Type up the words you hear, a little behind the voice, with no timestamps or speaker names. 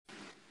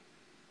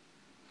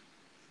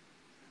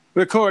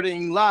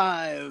Recording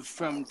live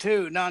from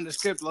two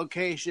nondescript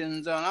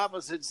locations on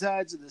opposite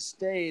sides of the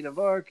state of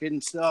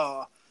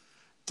Arkansas,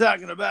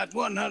 talking about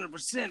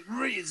 100%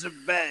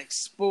 Razorback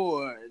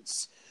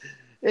sports.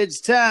 It's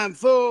time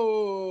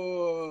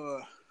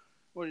for...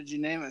 What did you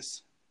name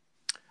us?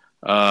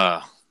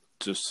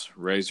 Just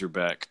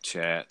Razorback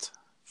chat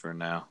for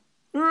now.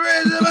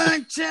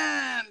 Razorback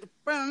chat!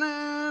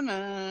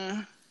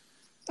 Ba-na-na.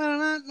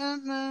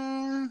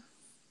 Ba-na-na-na.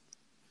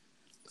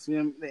 See,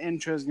 the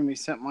intro is going to be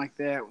something like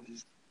that with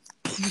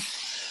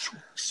these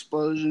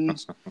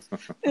explosions.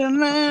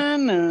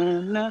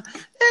 Na-na-na.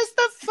 It's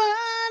the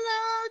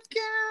final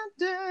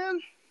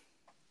countdown.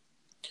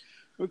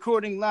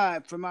 Recording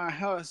live from our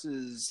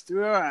houses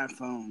through our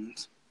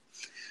iPhones.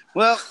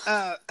 Well,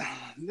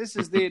 this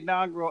is the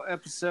inaugural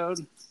episode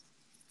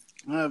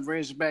of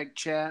Razorback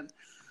Chat.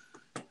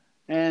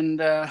 And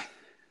that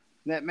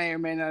may or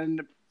may not end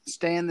up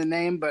staying the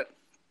name, but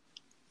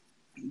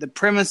the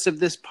premise of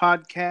this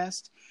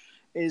podcast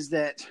is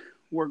that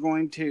we're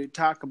going to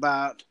talk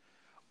about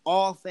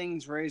all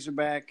things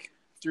Razorback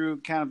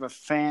through kind of a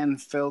fan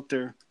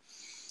filter.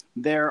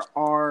 There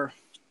are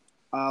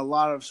a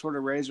lot of sort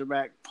of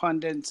Razorback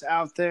pundits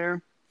out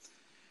there.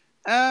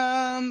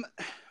 But,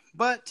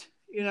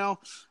 you know,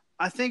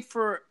 I think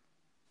we're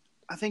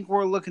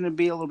looking to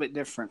be a little bit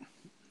different.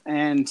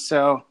 And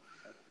so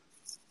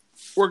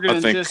we're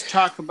going to just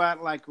talk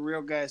about like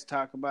real guys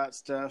talk about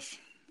stuff.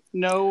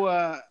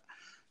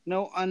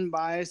 No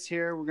unbiased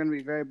here. We're going to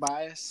be very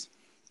biased.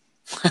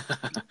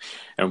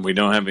 And we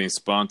don't have any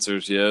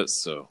sponsors yet,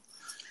 so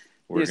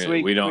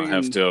we don't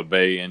have to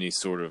obey any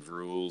sort of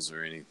rules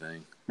or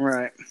anything.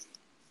 Right.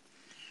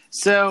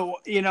 So,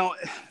 you know,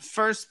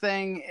 first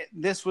thing,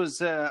 this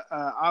was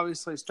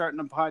obviously starting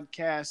a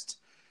podcast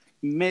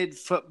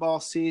mid-football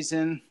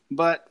season.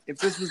 But if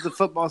this was the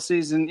football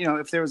season, you know,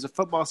 if there was a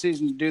football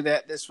season to do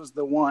that, this was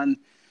the one.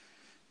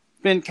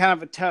 Been kind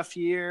of a tough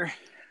year.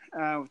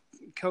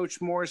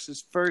 Coach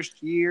Morris's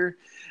first year,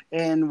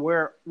 and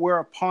we're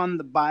upon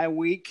the bye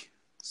week,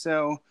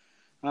 so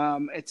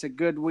it's a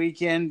good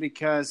weekend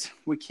because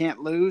we can't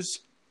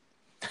lose.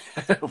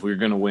 We're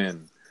gonna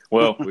win.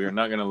 Well, we are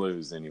not gonna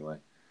lose anyway.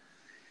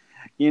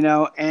 You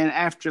know, and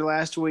after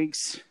last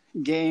week's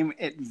game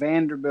at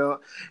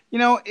Vanderbilt, you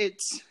know,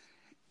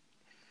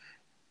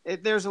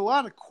 there's a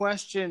lot of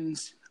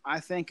questions I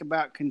think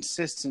about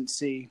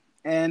consistency,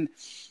 and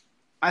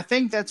I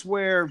think that's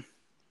where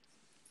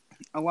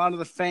a lot of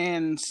the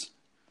fans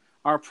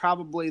are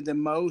probably the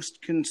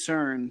most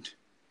concerned.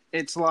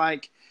 It's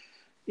like,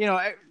 you know,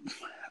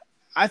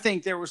 I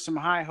think there were some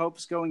high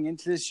hopes going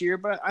into this year,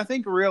 but I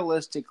think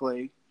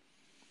realistically,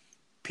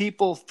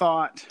 people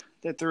thought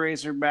that the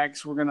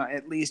Razorbacks were going to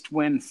at least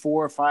win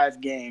 4 or 5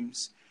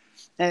 games.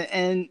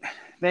 And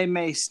they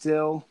may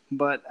still,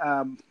 but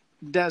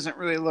doesn't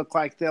really look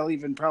like they'll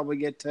even probably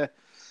get to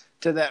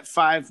that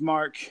 5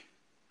 mark.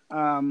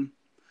 And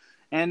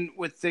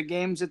with the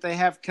games that they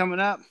have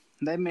coming up,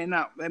 they may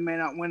not win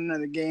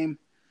another game.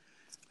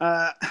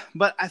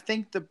 But I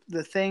think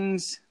the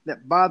things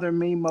that bother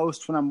me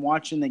most when I'm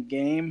watching the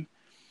game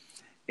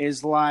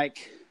is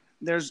like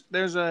there's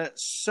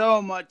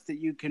so much that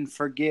you can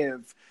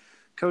forgive.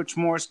 Coach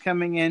Morris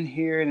coming in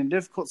here in a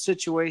difficult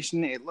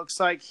situation. It looks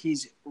like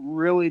he's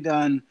really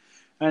done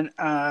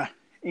an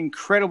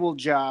incredible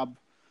job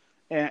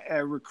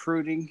at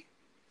recruiting,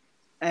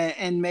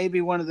 and maybe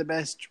one of the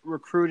best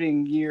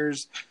recruiting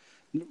years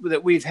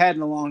that we've had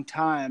in a long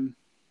time.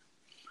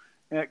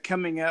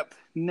 Coming up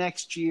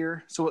next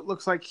year. So it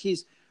looks like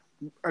he's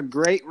a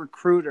great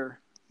recruiter,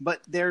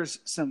 but there's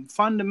some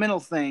fundamental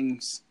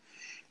things.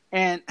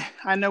 And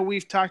I know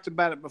we've talked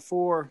about it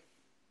before,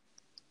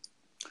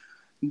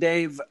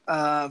 Dave,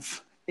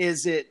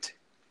 is it,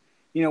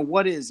 you know,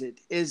 what is it?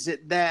 Is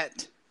it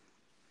that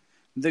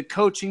the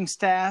coaching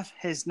staff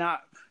has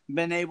not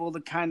been able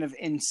to kind of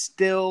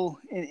instill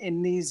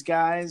in these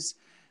guys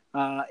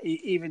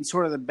even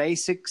sort of the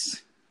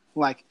basics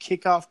like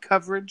kickoff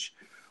coverage?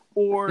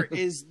 Or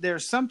is there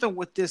something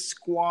with this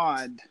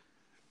squad?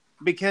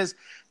 Because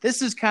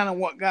this is kind of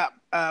what got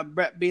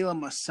Brett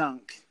Bielema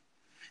sunk.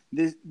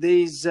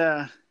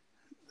 A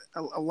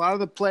lot of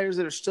the players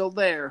that are still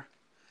there,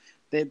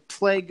 they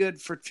play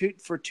good for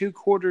two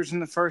quarters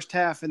in the first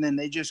half, and then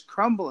they just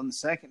crumble in the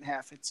second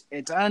half. It's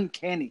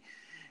uncanny.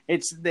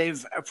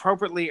 They've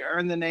appropriately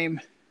earned the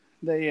name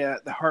the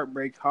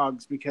Heartbreak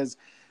Hogs because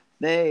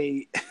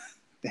they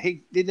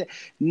did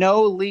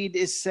no lead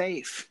is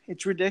safe.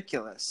 It's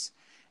ridiculous.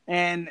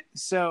 And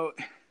so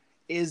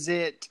is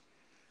it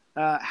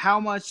how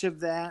much of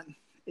that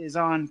is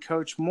on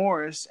Coach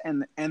Morris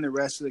and the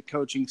rest of the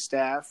coaching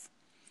staff,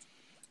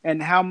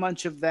 and how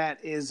much of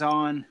that is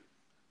on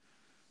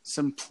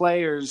some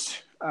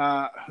players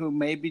who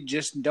maybe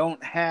just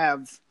don't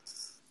have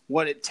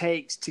what it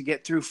takes to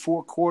get through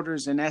 4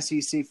 quarters in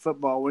SEC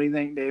football? What do you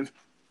think, Dave?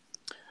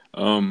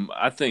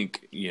 I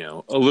think, you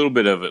know, a little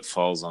bit of it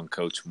falls on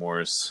Coach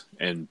Morris,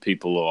 and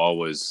people will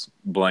always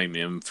blame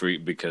him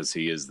because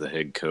he is the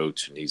head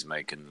coach and he's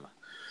making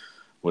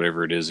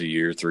whatever it is a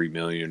year, $3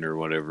 million or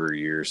whatever a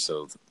year.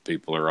 So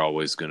people are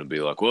always going to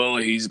be like, well,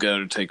 he's got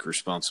to take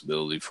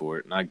responsibility for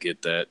it. And I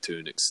get that to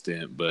an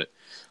extent. But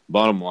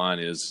bottom line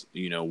is,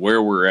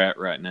 where we're at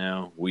right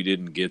now, we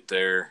didn't get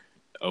there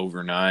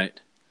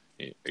overnight.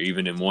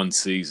 Even in one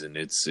season,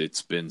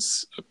 it's been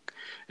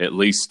at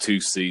least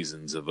 2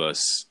 seasons of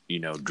us,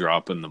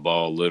 dropping the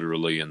ball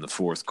literally in the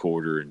fourth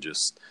quarter and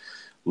just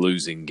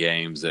losing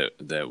games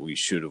that we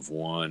should have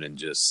won, and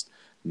just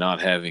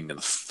not having to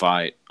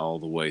fight all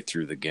the way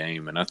through the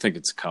game. And I think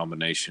it's a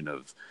combination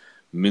of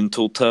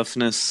mental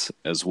toughness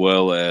as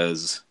well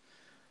as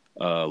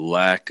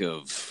lack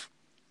of,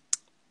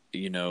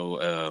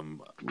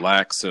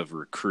 lacks of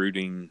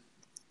recruiting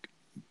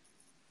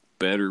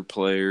better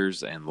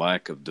players and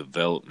lack of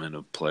development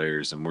of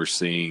players. And we're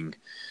seeing,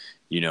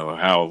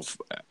 how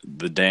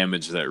the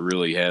damage that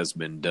really has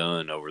been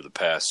done over the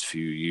past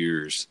few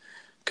years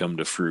come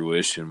to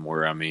fruition,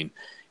 where, I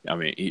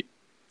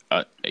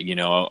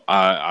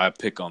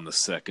pick on the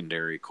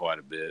secondary quite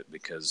a bit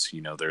because,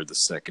 they're the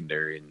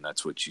secondary and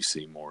that's what you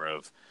see more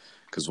of.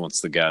 Because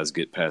once the guys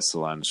get past the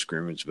line of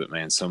scrimmage, but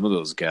man, some of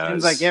those guys.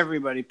 Seems like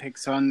everybody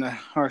picks on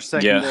our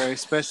secondary,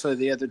 especially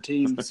the other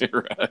teams.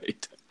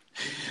 Right.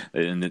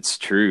 And it's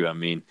true.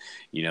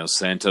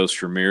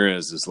 Santos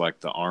Ramirez is like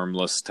the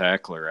armless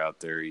tackler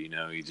out there. He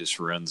just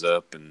runs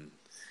up and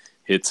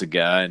hits a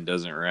guy and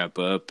doesn't wrap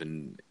up.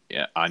 And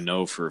I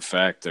know for a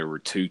fact there were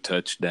 2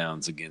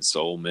 touchdowns against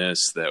Ole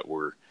Miss that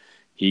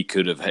he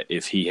could have,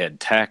 if he had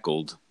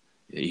tackled,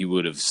 he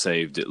would have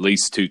saved at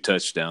least 2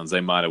 touchdowns.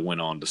 They might have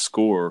went on to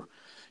score,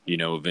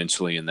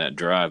 eventually in that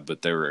drive.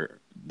 But there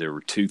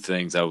were 2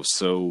 things. I was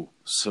so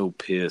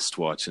pissed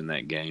watching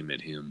that game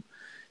at him.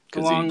 A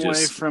long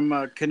way from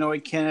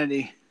Kenoy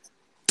Kennedy.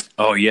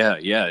 Oh, yeah.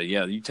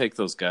 You take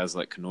those guys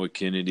like Kenoy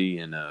Kennedy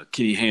and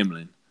Kenny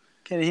Hamlin.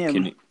 Kenny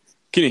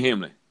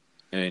Hamlin.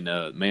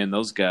 And, man,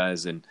 those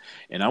guys. And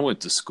I went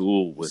to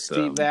school with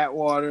Steve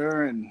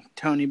Atwater and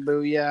Tony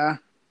Booya.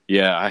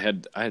 Yeah, I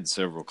had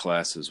several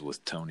classes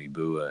with Tony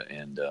Bua.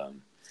 And,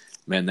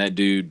 man, that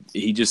dude,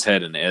 he just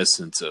had an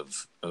essence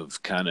of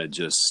kind of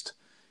just,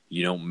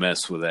 you don't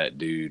mess with that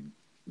dude.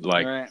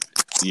 Like, right.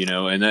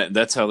 And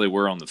that's how they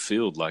were on the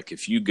field. Like,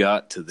 if you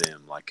got to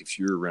them, like if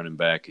you were running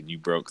back and you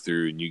broke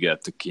through and you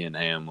got to Ken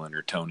Hamlin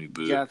or Tony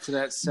Bua. Got to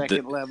that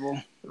second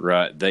level.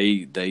 Right.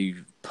 They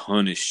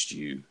punished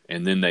you,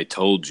 and then they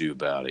told you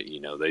about it.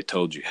 They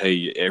told you,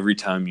 hey, every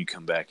time you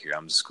come back here,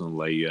 I'm just going to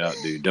lay you out,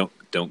 dude.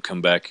 Don't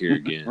come back here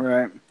again.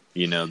 Right.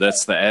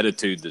 That's the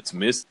attitude that's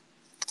missing,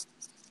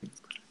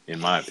 in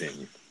my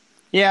opinion.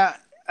 Yeah.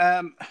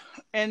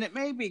 And it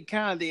may be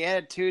kind of the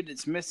attitude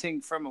that's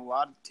missing from a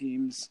lot of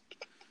teams.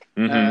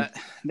 Mm-hmm.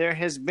 There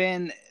has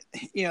been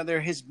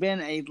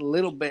a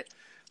little bit.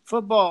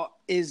 Football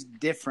is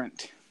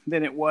different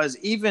than it was,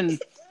 even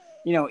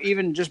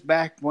just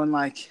back when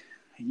like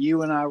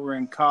you and I were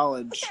in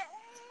college.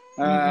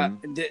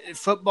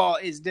 Football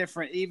is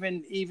different,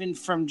 even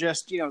from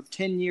just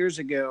 10 years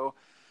ago.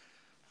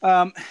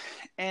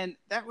 And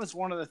that was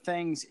one of the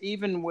things,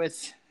 even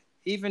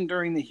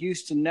during the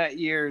Houston Nut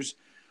years,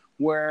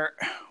 where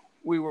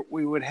we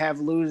would have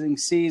losing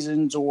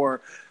seasons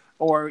or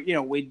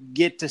we'd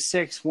get to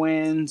 6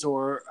 wins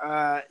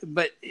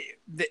but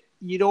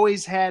you'd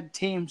always had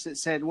teams that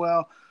said,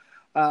 well,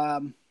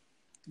 you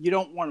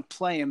don't want to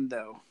play them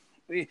though.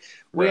 We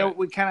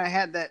kind of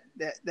had that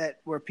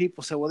where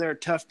people said, well, they're a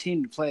tough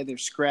team to play. They're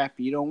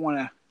scrappy. You don't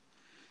want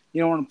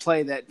to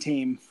play that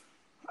team.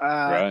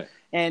 Right.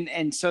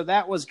 And so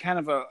that was kind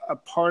of a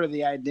part of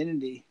the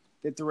identity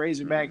that the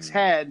Razorbacks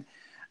had.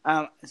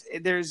 I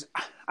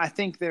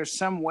think there's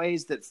some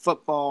ways that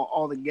football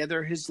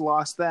altogether has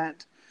lost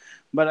that.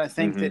 But I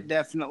think that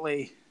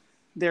definitely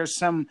there's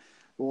some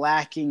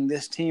lacking.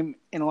 This team,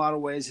 in a lot of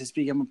ways, has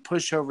become a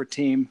pushover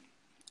team.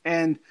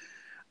 And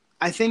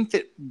I think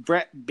that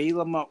Brett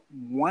Bielema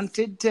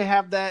wanted to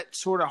have that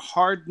sort of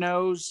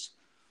hard-nosed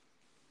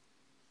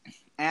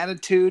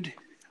attitude.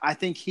 I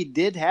think he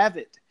did have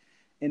it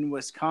in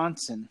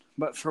Wisconsin.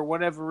 But for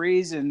whatever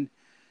reason,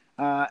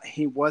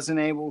 he wasn't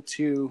able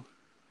to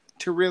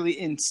really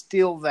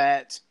instill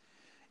that,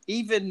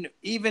 even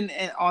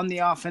on the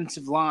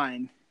offensive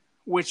line,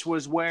 which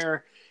was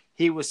where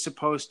he was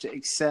supposed to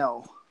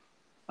excel.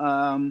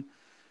 And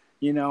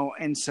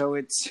so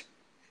it's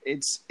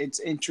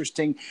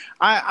interesting.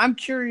 I'm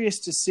curious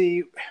to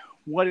see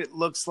what it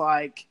looks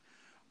like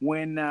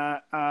when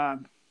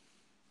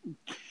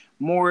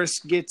Morris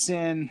gets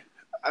in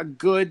a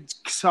good,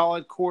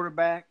 solid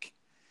quarterback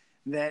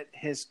that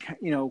has,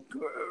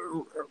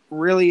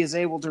 really is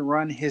able to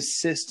run his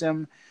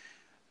system.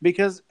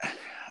 Because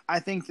I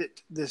think that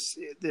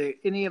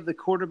any of the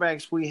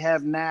quarterbacks we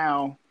have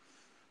now,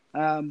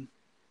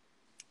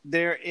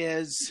 there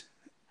is,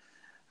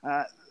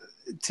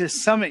 to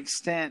some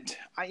extent,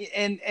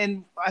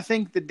 and I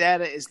think the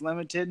data is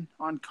limited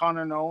on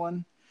Connor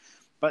Nolan,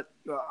 but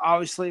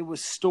obviously with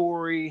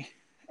Story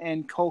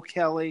and Cole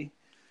Kelly,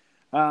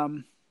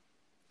 they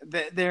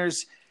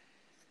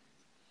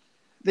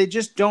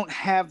just don't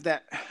have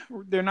that.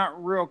 They're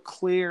not real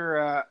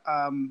clear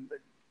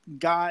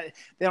God.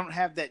 They don't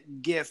have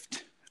that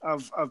gift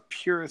of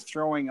pure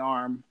throwing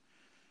arm,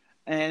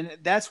 and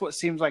that's what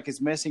seems like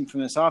is missing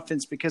from this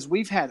offense. Because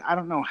we've had I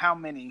don't know how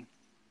many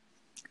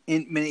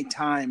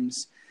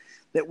times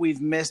that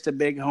we've missed a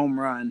big home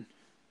run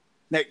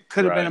that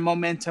could have been a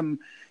momentum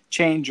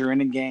changer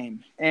in a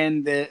game,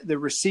 and the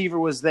receiver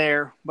was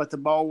there, but the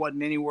ball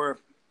wasn't anywhere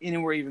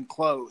even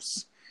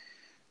close.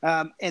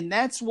 And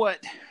that's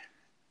what,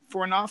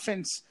 for an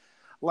offense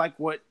like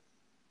what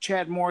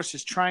Chad Morris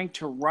is trying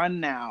to run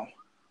now,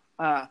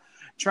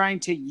 trying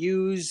to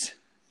use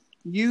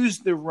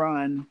the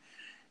run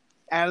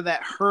out of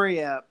that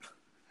hurry up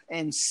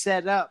and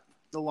set up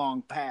the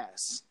long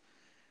pass.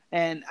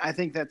 And I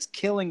think that's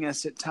killing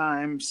us at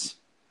times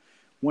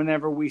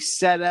whenever we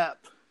set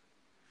up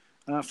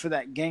for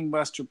that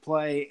gangbuster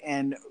play,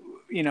 and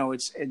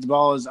its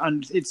ball is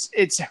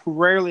it's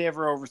rarely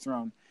ever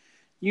overthrown,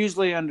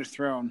 usually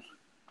underthrown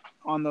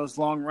on those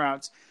long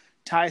routes.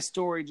 Ty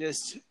Storey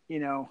just,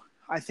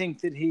 I think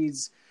that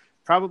he's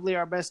probably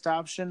our best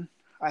option.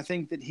 I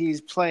think that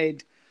he's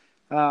played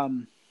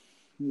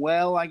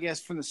well, I guess,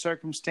 from the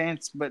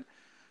circumstance, but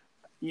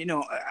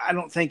I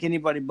don't think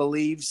anybody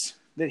believes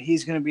that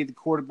he's going to be the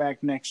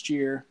quarterback next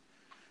year.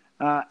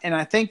 And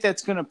I think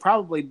that's going to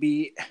probably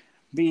be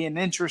an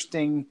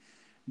interesting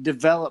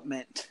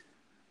development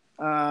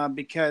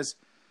because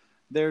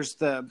there's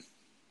the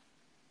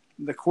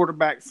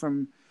quarterback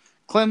from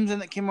Clemson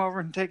that came over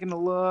and taken a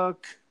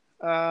look.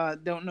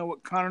 Don't know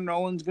what Connor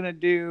Noland's going to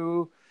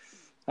do.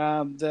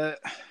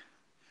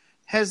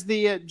 Has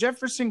the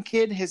Jefferson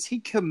kid, has he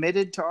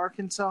committed to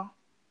Arkansas?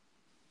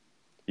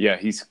 Yeah,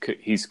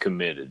 he's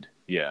committed.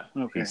 Yeah.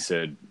 Okay.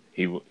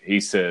 He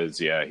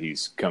says, yeah,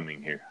 he's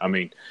coming here. I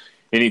mean,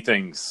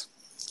 anything's,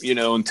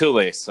 until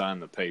they sign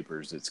the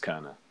papers, it's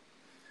kind of,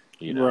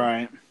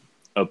 right,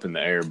 up in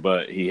the air.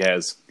 But he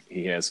has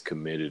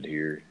committed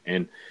here.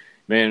 And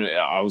man,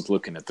 I was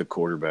looking at the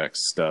quarterback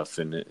stuff,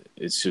 and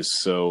it's just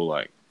so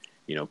like,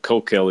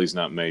 Cole Kelly's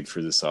not made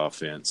for this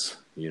offense.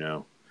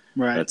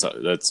 Right.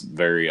 That's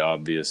very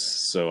obvious.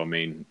 So I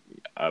mean,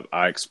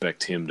 I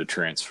expect him to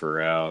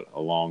transfer out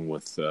along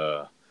with.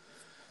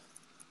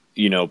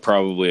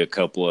 Probably a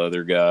couple of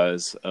other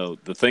guys.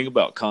 The thing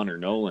about Connor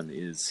Noland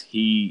is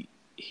he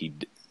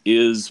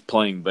is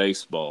playing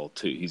baseball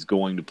too. He's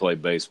going to play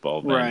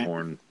baseball, Van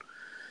Horn.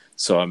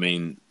 So I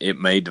mean, it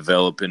may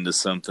develop into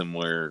something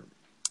where,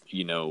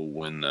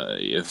 when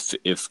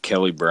if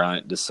Kelly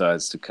Bryant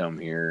decides to come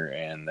here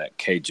and that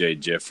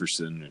KJ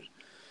Jefferson,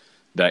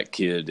 that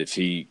kid, if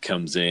he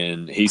comes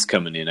in, he's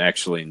coming in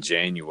actually in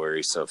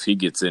January. So if he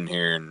gets in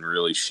here and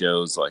really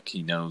shows like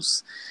he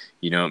knows.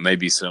 It may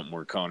be something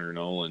where Connor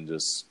Noland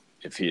just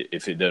if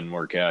it doesn't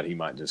work out, he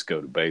might just go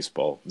to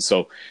baseball.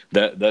 So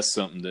that's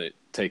something to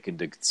take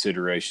into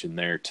consideration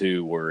there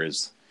too.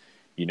 Whereas,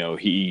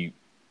 he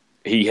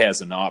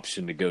has an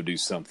option to go do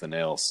something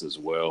else as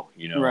well.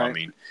 Right. I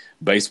mean,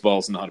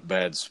 baseball's not a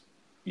bad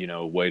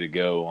way to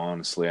go.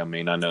 Honestly, I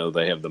mean, I know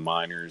they have the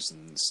minors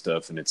and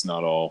stuff, and it's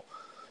not all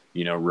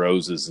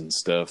roses and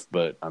stuff.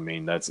 But I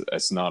mean,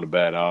 that's not a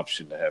bad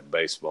option to have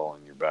baseball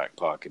in your back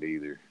pocket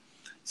either.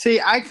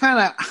 See, I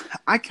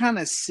kind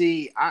of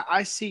see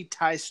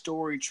Ty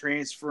Storey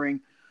transferring.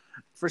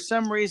 For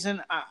some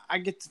reason, I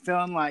get the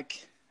feeling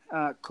like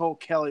Cole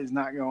Kelly's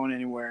not going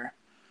anywhere,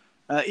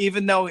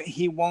 even though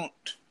he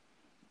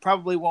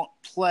probably won't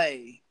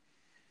play.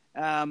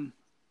 I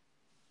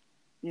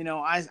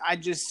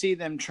just see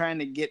them trying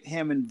to get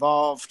him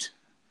involved.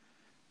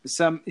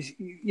 Even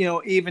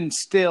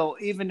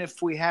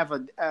if we have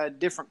a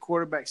different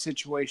quarterback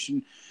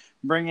situation,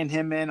 bringing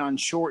him in on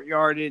short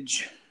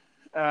yardage.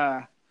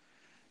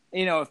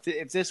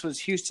 If this was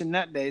Houston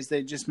Nut Days,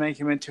 they'd just make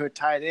him into a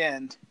tight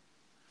end.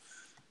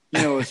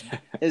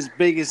 As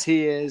big as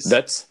he is.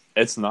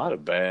 It's not a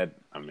bad.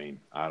 I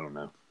mean, I don't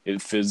know.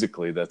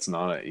 Physically, that's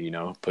not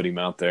put him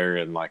out there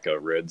in like a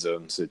red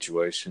zone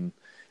situation.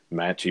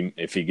 Match him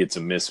if he gets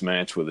a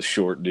mismatch with a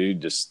short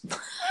dude. Just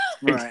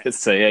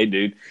say, hey,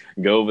 dude,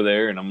 go over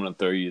there, and I'm going to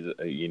throw you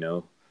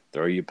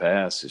throw you a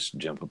pass. Just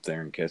jump up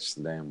there and catch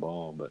the damn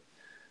ball. But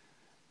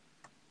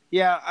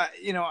yeah,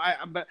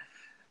 but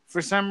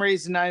for some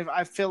reason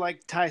I feel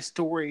like Ty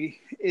Storey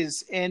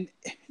is in.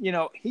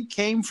 He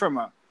came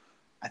from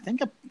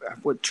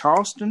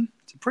Charleston.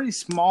 It's a pretty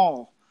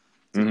small,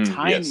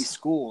 tiny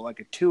school, like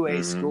a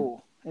 2A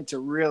school. It's a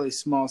really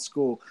small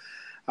school.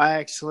 I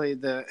actually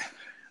the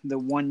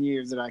 1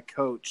 year that I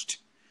coached,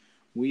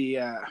 we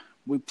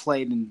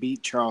played and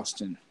beat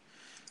Charleston,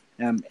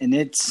 and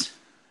it's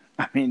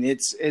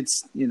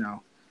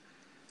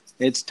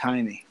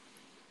tiny.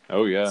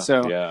 Oh yeah,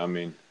 so yeah. I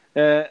mean,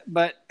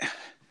 but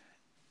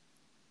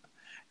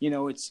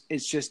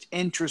it's just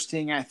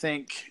interesting. I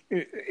think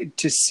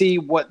to see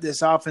what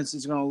this offense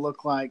is going to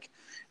look like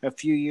a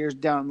few years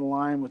down the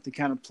line with the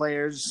kind of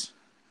players,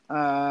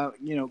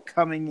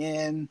 coming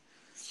in.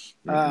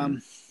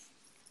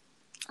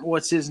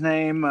 What's his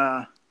name?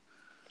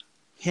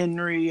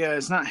 Henry.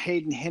 It's not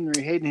Hayden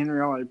Henry. Hayden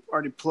Henry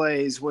already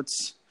plays.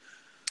 What's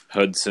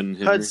Hudson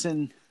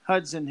Henry?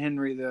 Hudson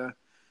Henry, the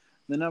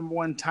number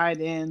one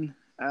tight end.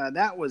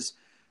 that was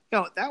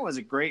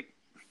a great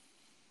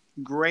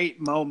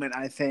moment,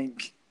 I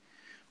think,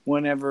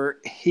 whenever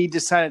he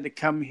decided to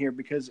come here,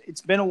 because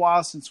it's been a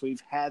while since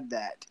we've had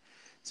that,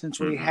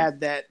 had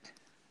that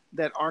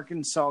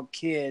Arkansas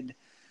kid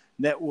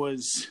that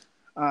was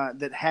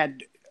that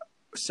had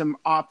some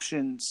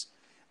options,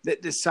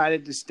 that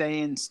decided to stay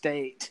in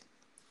state,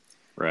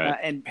 right,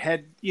 and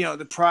had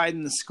the pride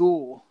in the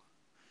school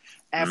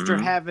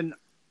after having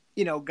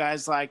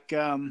guys like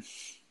KJ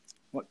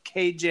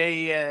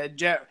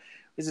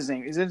is his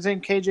name? Is his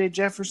name KJ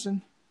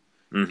Jefferson?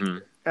 Mm-hmm.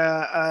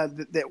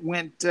 That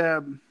went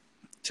to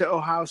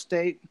Ohio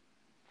State.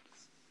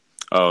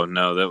 Oh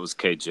no, that was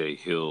KJ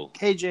Hill.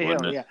 KJ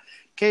Hill, yeah.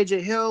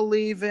 KJ Hill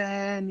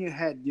leaving. You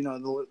had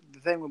the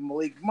thing with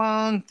Malik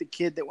Monk, the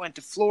kid that went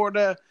to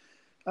Florida,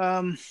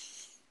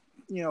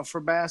 for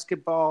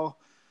basketball.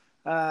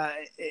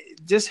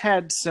 It just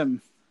had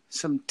some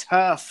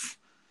tough,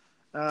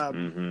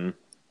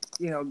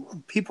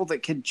 people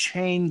that could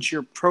change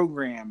your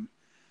program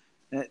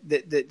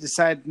that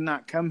decided to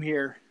not come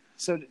here.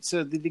 So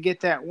to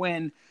get that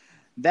win,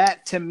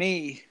 that to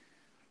me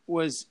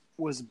was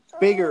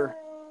bigger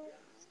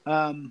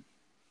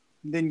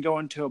than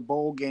going to a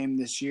bowl game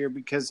this year,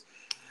 because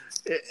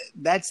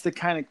that's the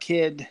kind of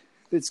kid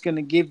that's going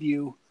to give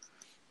you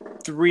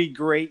 3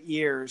 great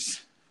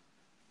years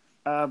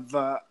of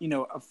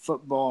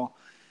football.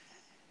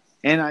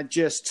 And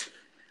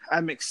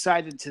I'm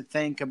excited to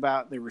think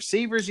about the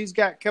receivers he's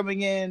got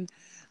coming in,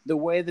 the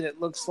way that it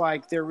looks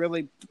like they're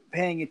really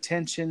paying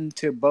attention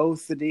to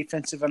both the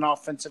defensive and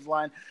offensive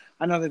line.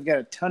 I know they've got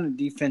a ton of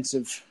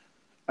defensive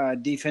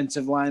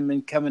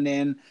linemen coming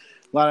in,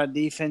 a lot of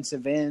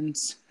defensive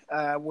ends,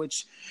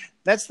 which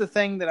that's the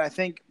thing that I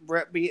think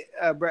Brett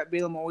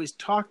Bielema always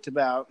talked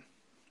about,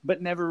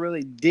 but never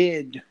really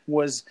did,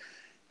 was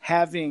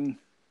having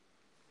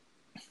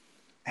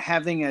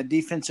a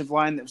defensive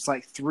line that was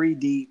like 3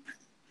 deep,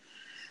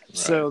 right.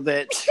 so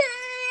that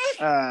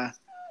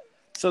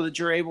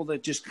you're able to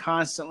just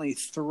constantly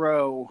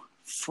throw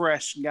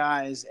fresh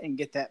guys and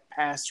get that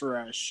pass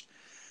rush.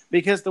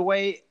 Because the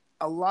way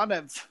a lot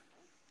of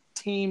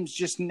teams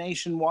just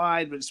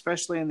nationwide, but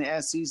especially in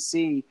the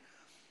SEC,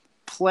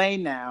 play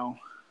now,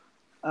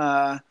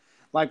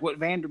 like what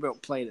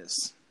Vanderbilt played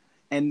us.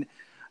 And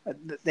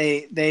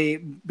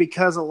they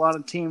because a lot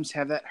of teams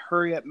have that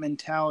hurry up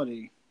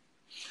mentality,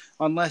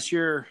 unless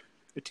you're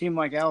a team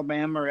like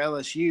Alabama or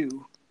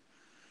LSU,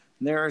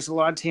 there's a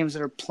lot of teams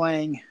that are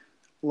playing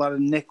a lot of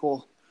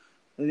nickel,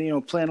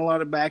 playing a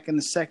lot of back in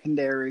the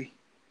secondary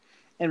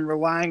and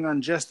relying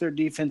on just their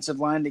defensive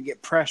line to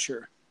get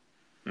pressure.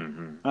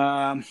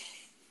 Mm-hmm.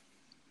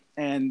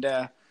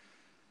 And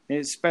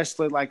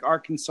especially like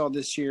Arkansas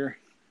this year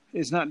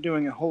is not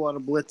doing a whole lot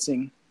of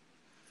blitzing,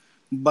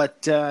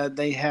 but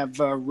they have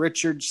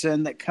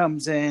Richardson that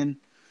comes in,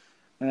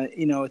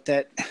 at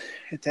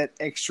that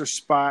extra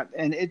spot.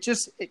 And it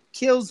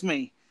kills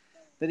me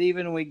that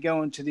even when we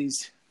go into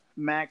these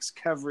max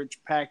coverage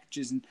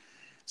packages and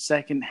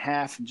second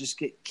half and just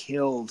get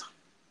killed.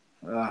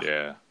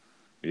 Yeah.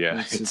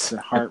 It's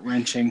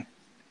heart-wrenching.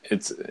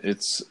 It's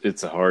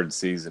a hard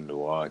season to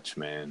watch,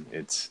 man.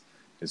 It's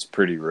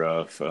pretty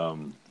rough.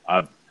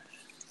 I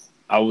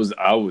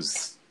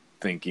was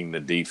thinking the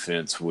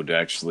defense would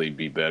actually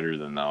be better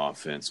than the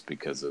offense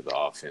because of the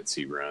offense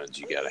he runs.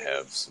 You got to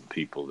have some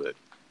people that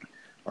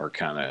are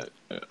kind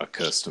of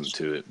accustomed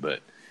to it,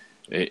 but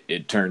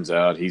it turns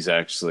out he's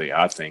actually,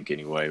 I think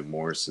anyway,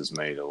 Morris has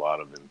made a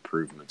lot of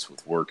improvements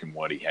with working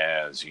what he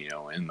has,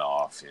 in the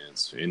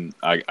offense. And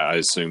I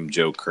assume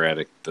Joe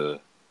Craddock,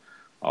 the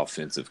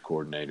offensive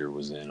coordinator,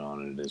 was in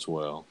on it as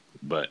well.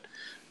 But,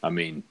 I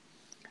mean,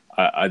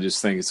 I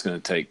just think it's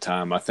going to take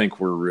time. I think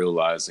we're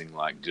realizing,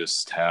 like,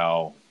 just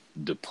how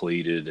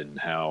depleted and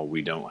how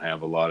we don't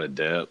have a lot of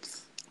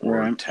depth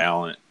or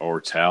talent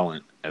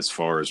as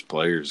far as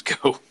players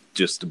go,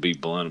 just to be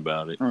blunt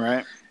about it. All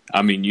right.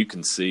 I mean, you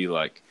can see,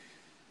 like,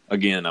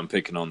 again, I'm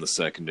picking on the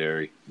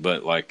secondary,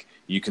 but, like,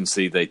 you can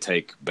see they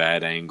take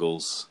bad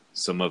angles.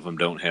 Some of them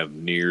don't have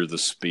near the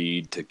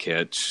speed to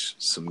catch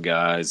some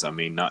guys. I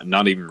mean,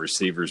 not even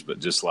receivers, but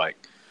just like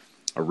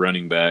a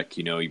running back,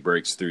 he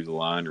breaks through the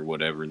line or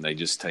whatever, and they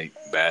just take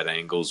bad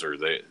angles, or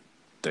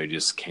they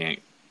just can't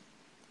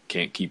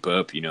keep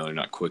up. They're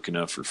not quick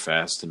enough or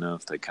fast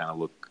enough. They kind of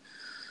look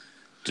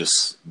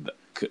just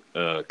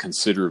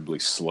considerably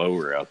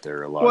slower out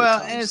there a lot of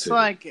times. Well, and it's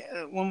like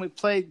when we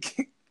played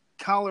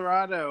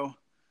Colorado,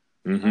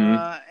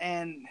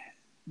 and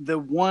there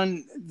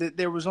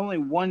was only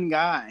one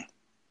guy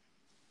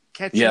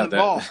catching the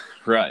ball,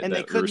 right? And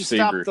they couldn't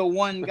stop the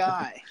one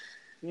guy,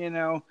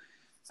 Yeah,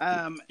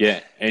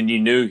 and you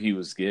knew he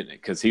was getting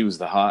it because he was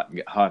the hot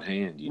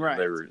hand. Right.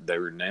 They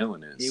were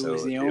nailing it. He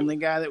was the only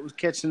guy that was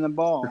catching the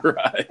ball,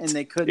 right? And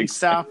they couldn't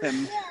stop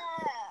him.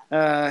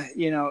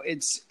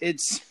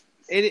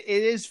 It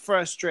is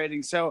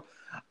frustrating. So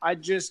I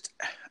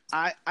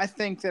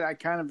think that I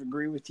kind of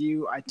agree with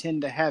you. I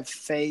tend to have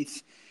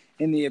faith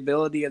in the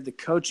ability of the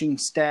coaching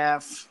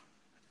staff,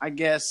 I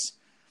guess,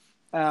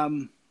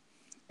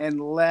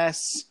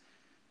 unless,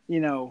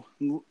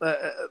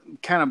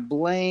 kind of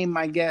blame,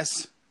 I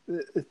guess,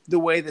 the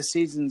way the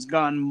season's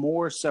gone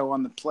more so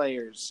on the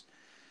players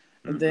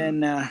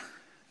than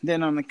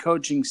on the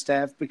coaching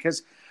staff,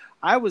 because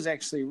I was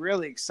actually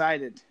really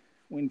excited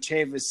when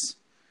Chavis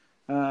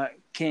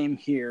came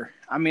here.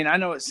 I mean, I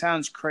know it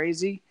sounds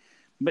crazy,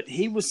 but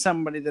he was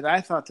somebody that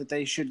I thought that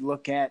they should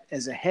look at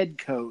as a head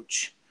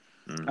coach,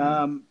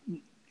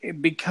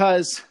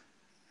 because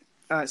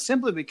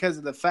simply because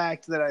of the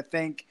fact that I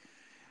think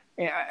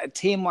a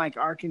team like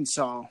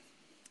Arkansas,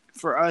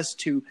 for us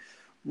to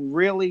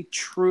really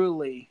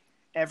truly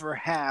ever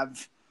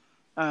have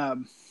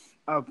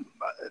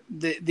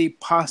the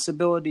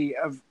possibility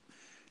of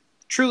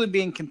truly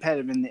being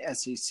competitive in the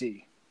SEC.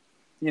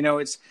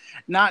 It's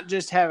not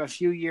just have a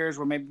few years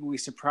where maybe we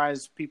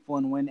surprise people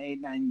and win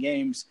 8-9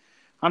 games.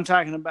 I'm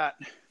talking about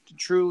to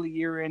truly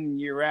year in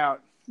and year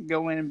out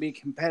go in and be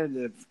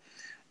competitive.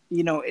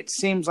 It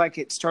seems like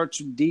it starts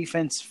with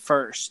defense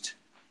first.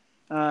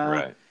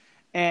 Right.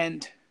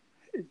 And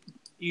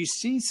you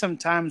see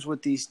sometimes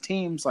with these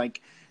teams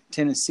like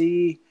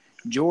Tennessee,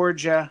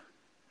 Georgia,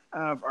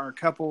 are a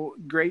couple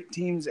great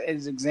teams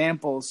as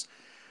examples.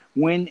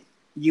 When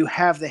you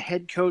have the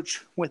head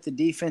coach with the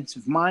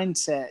defensive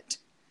mindset,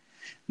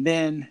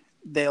 then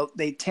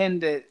they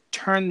tend to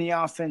turn the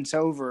offense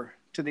over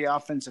to the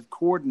offensive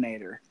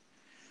coordinator.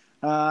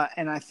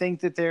 And I think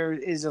that there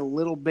is a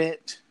little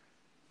bit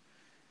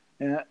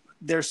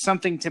there's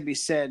something to be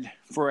said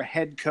for a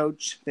head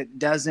coach that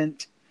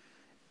doesn't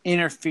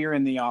interfere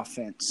in the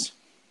offense.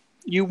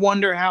 You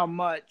wonder how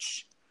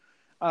much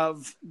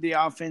of the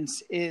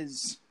offense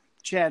is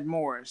Chad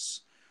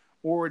Morris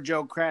or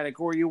Joe Craddock,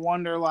 or you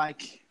wonder,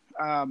 like,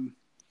 at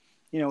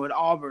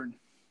Auburn,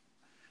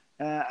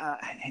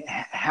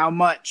 how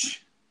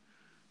much,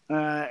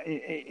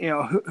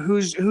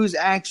 who's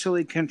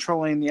actually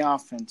controlling the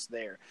offense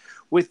there.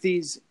 With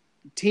these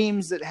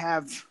teams that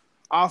have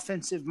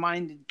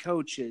offensive-minded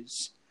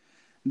coaches,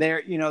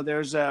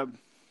 there's a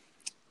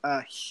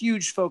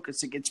huge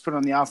focus that gets put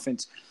on the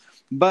offense.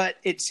 But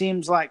it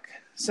seems like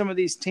some of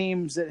these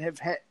teams that have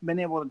been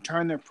able to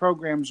turn their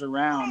programs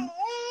around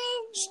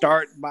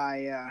start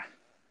by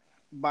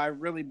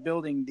really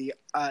building the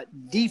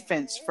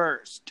defense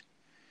first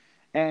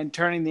and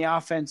turning the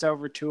offense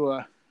over to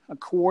a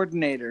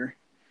coordinator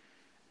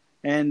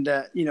and,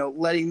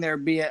 letting there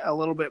be a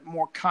little bit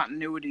more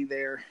continuity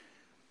there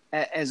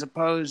as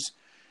opposed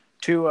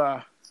to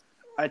a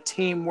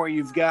team where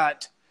you've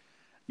got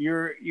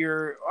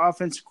your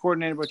offensive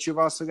coordinator, but you've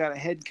also got a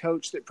head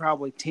coach that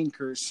probably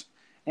tinkers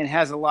and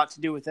has a lot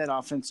to do with that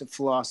offensive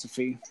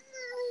philosophy.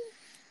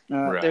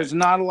 Right. There's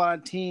not a lot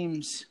of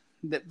teams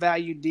that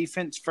value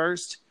defense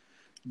first,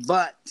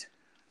 but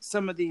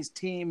some of these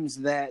teams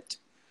that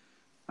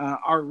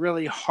are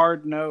really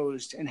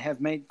hard-nosed and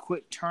have made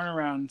quick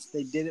turnarounds,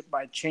 they did it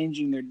by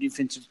changing their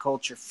defensive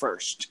culture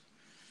first.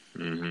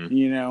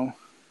 Mm-hmm.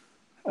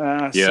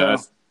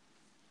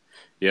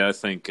 I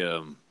think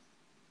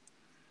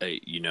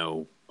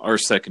our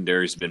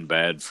secondary's been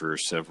bad for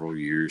several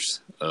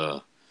years.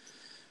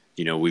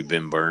 We've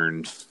been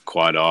burned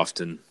quite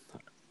often,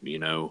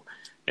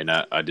 and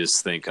I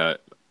just think I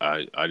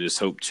just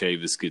hope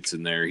Chavis gets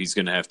in there. He's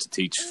going to have to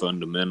teach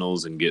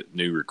fundamentals and get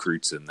new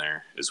recruits in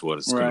there is what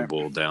it's going to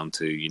boil down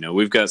to.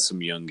 We've got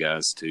some young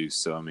guys too.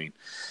 So, I mean,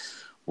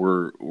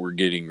 we're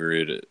getting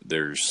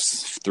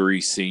there's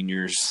 3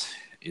 seniors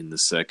in the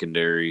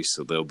secondary,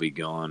 so they'll be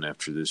gone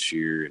after this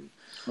year. And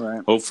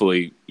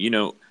hopefully,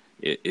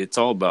 it's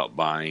all about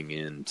buying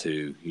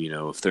into,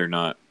 if they're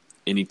not,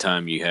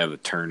 anytime you have a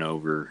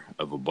turnover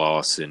of a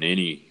boss in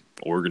any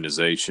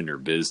organization or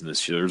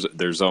business,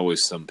 there's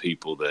always some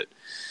people that,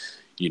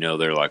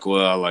 they're like,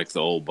 well, I like the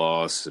old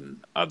boss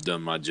and I've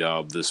done my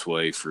job this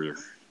way for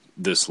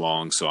this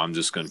long, so I'm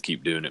just going to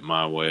keep doing it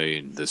my way.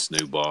 And this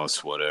new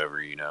boss,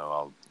 whatever,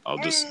 I'll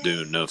just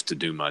do enough to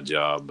do my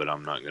job, but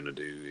I'm not going to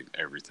do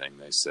everything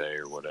they say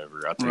or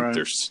whatever. I think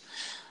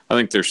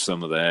there's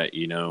some of that,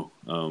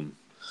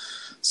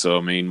 So,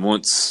 I mean,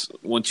 once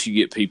you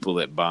get people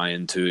that buy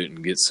into it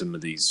and get some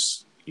of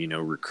these,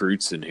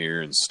 recruits in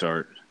here and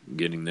start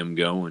getting them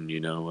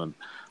going,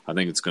 I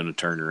think it's going to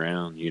turn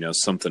around.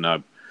 Something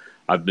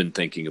I've been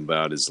thinking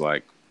about is,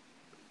 like,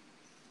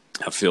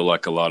 I feel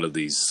like a lot of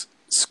these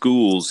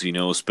schools,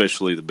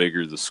 especially the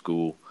bigger the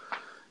school,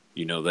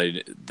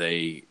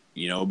 they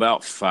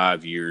about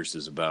 5 years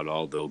is about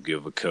all they'll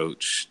give a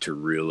coach to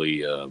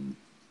really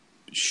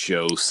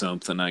show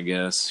something, I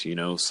guess,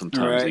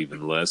 sometimes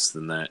even less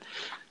than that.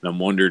 And I'm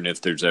wondering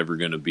if there's ever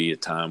going to be a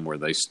time where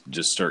they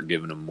just start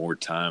giving them more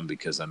time,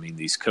 because, I mean,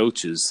 these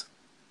coaches,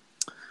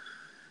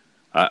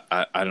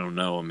 I don't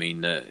know. I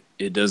mean,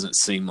 it doesn't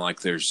seem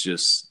like there's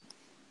just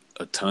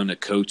a ton of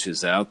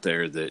coaches out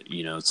there that,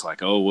 it's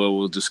like, oh, well,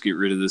 we'll just get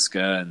rid of this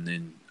guy. And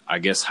then I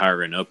guess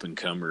hire an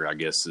up-and-comer, I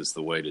guess, is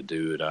the way to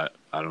do it.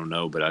 I don't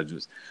know, but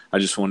I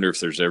just wonder if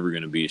there's ever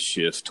going to be a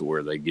shift to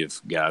where they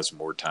give guys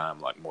more time,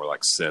 like more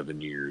like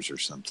 7 years or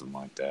something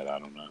like that. I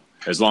don't know.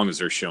 As long as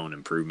they're showing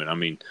improvement. I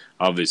mean,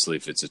 obviously,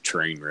 if it's a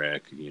train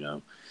wreck,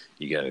 you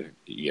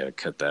gotta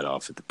cut that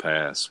off at the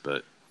pass.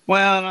 But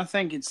Well, and I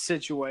think it's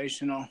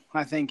situational.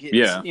 I think it's,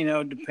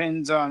 Yeah,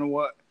 depends on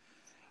what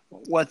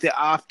the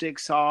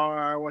optics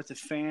are, what the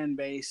fan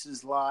base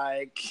is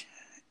like,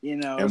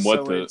 and so it's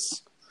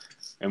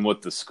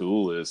what the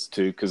school is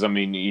too. Because I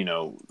mean,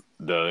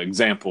 the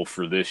example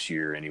for this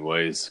year,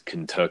 anyways,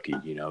 Kentucky.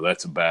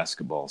 That's a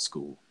basketball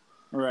school.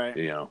 right.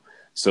 You know,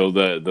 so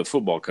the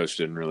football coach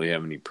didn't really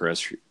have any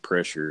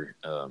pressure.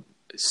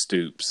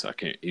 Stoops, I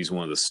can't. He's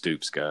one of the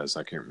Stoops guys.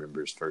 I can't remember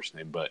his first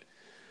name, but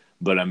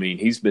I mean,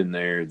 he's been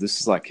there.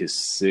 This is like his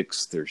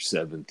 6th or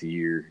 7th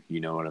year. You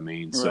know what I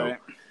mean? So, Right.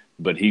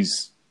 but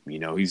he's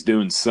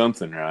doing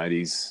something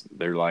right.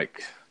 They're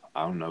like,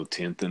 I don't know,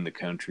 10th in the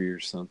country or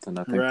something.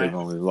 I think they've Right.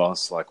 only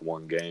lost like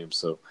one game.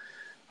 So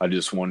I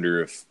just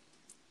wonder if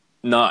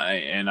not.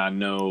 And I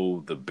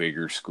know the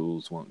bigger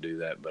schools won't do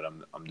that, but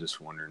I'm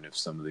just wondering if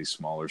some of these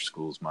smaller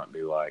schools might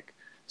be like,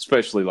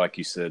 especially like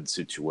you said,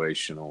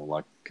 situational.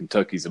 Like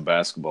Kentucky's a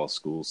basketball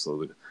school, so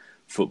the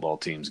football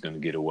team's going to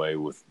get away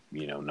with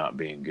not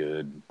being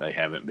good. They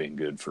haven't been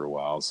good for a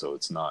while, so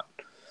it's not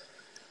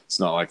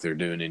like they're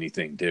doing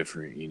anything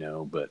different,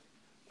 But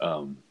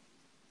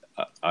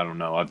I don't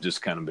know. I've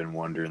just kind of been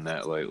wondering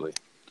that lately.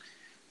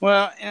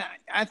 Well, and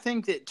I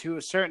think that to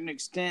a certain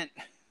extent,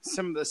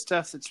 some of the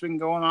stuff that's been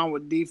going on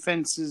with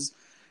defenses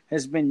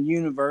has been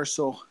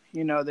universal.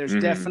 There's Mm-hmm.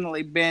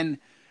 definitely been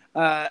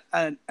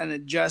an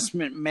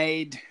adjustment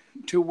made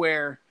to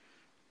where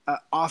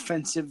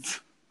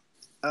offensive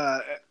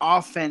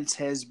offense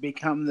has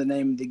become the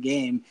name of the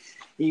game.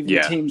 Even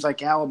Yeah. teams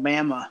like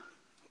Alabama,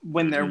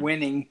 when they're Mm-hmm.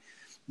 winning,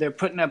 they're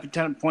putting up a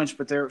ton of points,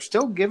 but they're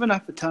still giving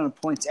up a ton of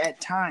points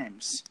at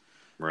times.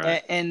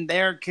 Right. And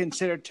they're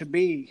considered to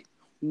be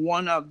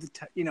one of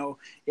the,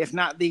 if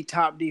not the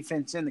top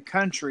defense in the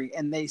country.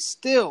 And they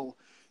still,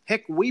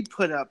 heck, we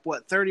put up,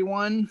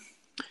 31?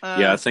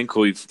 Yeah, I think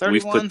we've put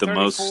 31, the 34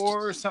 most.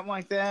 or something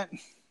like that.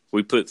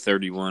 We put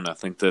 31. I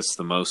think that's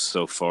the most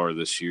so far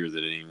this year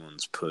that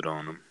anyone's put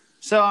on them.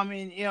 So, I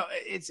mean,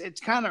 it's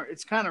kind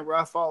of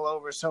rough all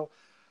over. So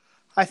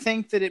I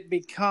think that it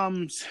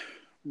becomes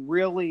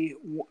really,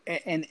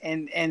 and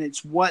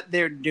it's what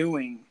they're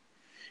doing.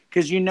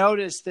 Because you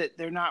notice that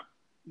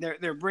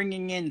they're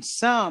bringing in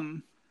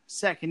some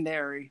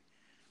secondary,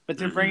 but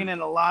they're Mm-hmm. bringing in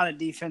a lot of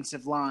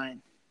defensive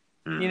line.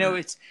 Mm-hmm.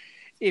 It's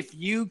if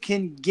you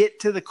can get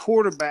to the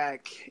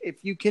quarterback,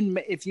 if you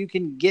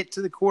can get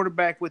to the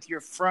quarterback with your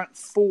front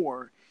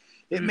four,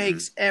 it Mm-hmm.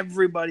 makes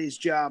everybody's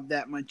job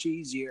that much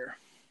easier.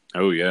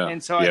 Oh yeah,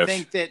 And so I yeah.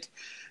 think that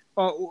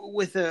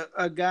with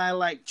a guy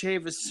like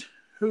Chavis,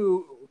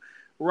 who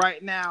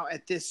right now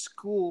at this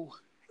school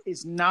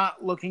is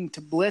not looking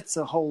to blitz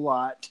a whole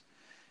lot,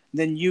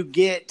 then you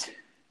get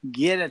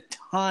a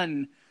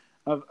ton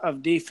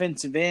of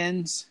defensive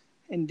ends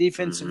and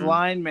defensive Mm-hmm.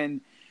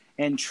 linemen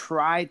and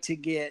try to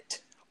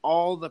get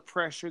all the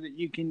pressure that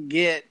you can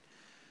get,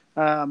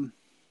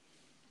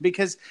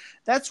 because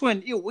that's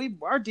when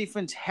our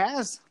defense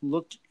has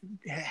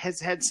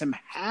had some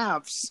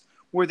halves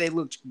where they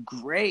looked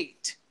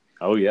great,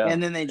 Oh yeah,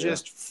 and then they yeah.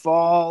 just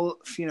fall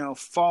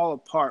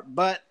apart.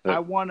 But I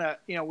That, want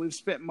to, we've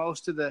spent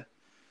most of the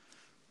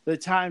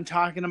time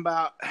talking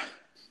about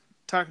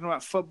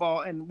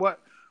football, and what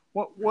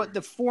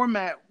the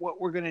format, what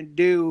we're going to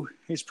do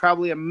is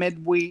probably a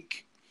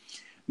midweek.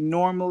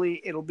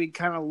 Normally it'll be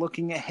kind of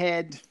looking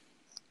ahead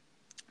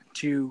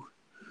to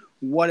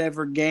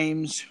whatever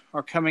games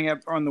are coming up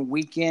on the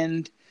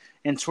weekend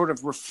and sort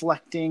of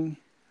reflecting,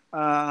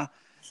 and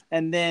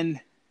then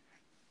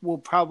we'll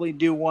probably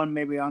do one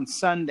maybe on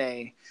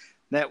Sunday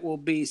that will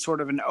be sort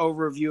of an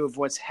overview of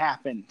what's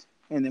happened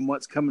and then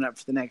what's coming up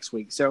for the next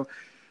week. So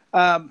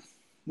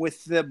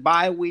with the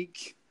bye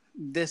week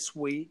this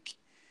week,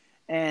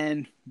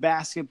 and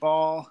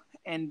basketball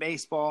and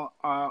baseball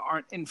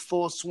aren't in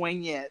full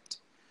swing yet.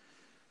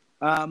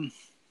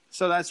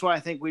 So that's why I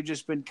think we've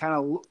just been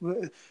kind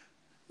of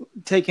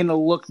taking a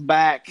look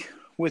back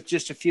with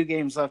just a few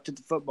games left of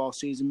the football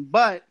season.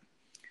 But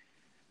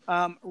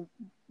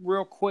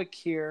real quick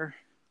here,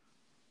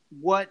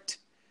 what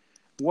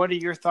are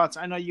your thoughts?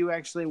 I know you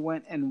actually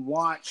went and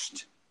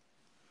watched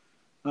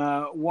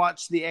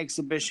the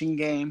exhibition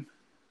game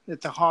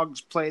that the Hogs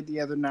played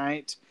the other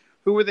night.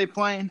 Who were they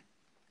playing?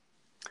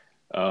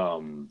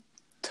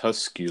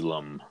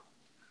 Tusculum,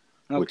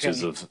 which Okay.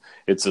 is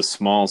it's a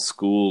small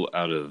school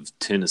out of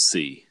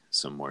Tennessee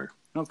somewhere.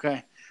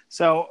 Okay.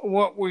 So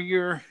what were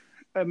your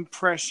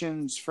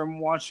impressions from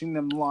watching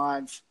them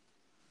live?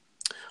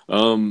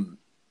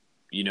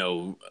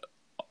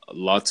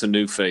 Lots of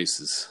new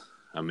faces.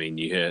 I mean,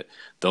 you had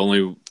the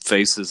only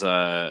faces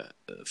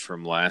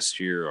from last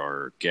year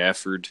are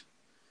Gafford,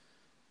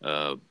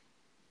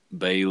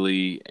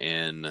 Bailey,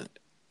 and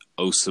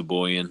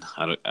Osaboyan.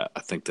 I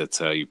think that's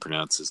how you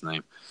pronounce his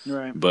name.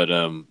 Right. But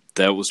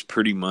that was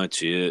pretty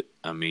much it.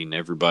 I mean,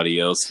 everybody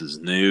else is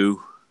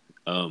new.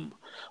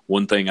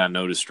 One thing I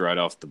noticed right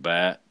off the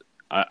bat,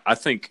 I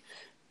think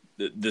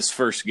this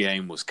first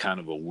game was kind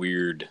of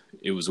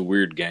it was a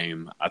weird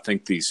game. I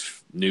think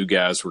these new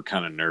guys were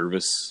kind of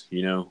nervous,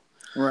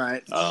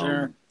 Right.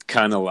 Sure.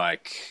 kind of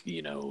like,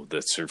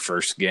 that's their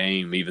first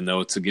game, even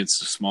though it's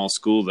against a small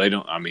school.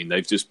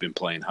 They've just been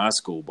playing high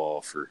school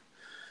ball for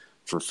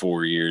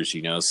 4 years,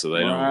 so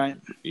they Right.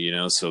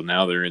 don't, so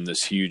now they're in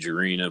this huge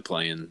arena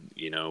playing,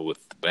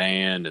 with the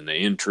band and the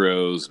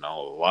intros and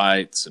all the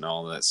lights and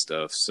all that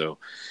stuff. So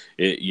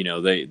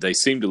they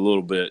seemed a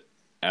little bit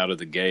out of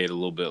the gate, a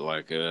little bit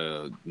like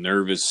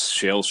nervous,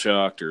 shell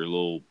shocked, or a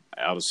little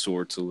out of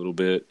sorts a little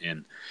bit.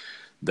 And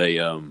they,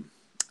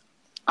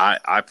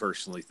 I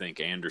personally think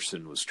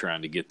Anderson was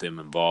trying to get them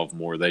involved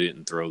more. They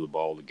didn't throw the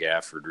ball to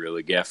Gafford,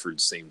 really.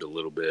 Gafford seemed a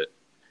little bit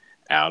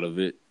out of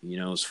it,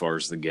 as far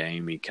as the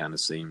game. He kind of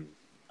seemed,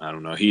 I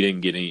don't know, he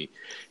didn't get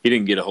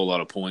a whole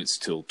lot of points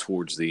till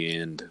towards the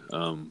end.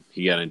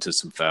 He got into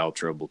some foul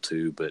trouble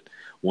too. But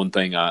one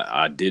thing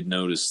I did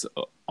notice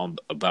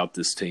about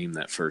this team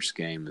that first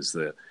game is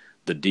that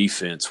the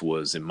defense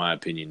was, in my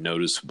opinion,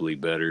 noticeably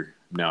better.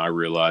 Now I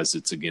realize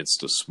it's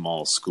against a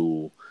small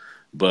school,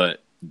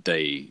 but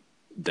they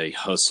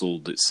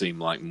hustled. It seemed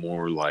like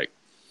more like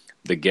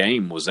the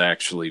game was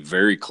actually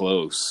very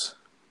close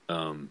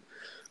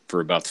for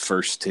about the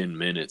first 10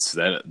 minutes.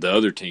 That the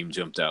other team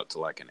jumped out to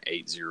like an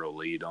 8-0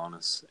 lead on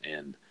us,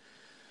 and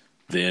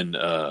then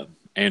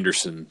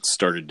Anderson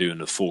started doing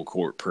the full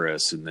court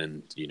press, and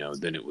then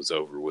then it was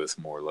over with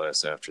more or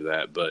less after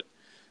that. But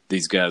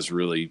these guys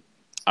really,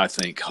 I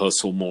think,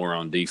 hustle more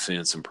on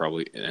defense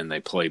and they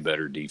play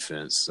better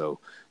defense. So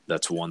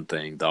that's one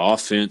thing. The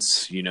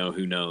offense, who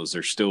knows?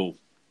 They're still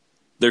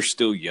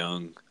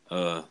young.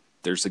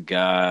 There's a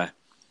guy,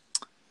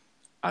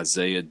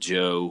 Isaiah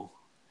Joe,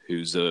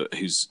 who's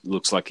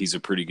looks like he's a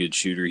pretty good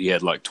shooter. He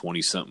had like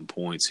 20-something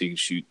points. He can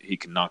shoot. He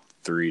can knock the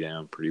three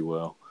down pretty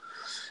well.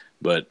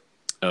 But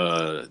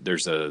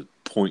there's a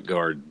point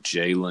guard,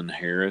 Jalen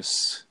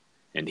Harris,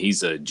 and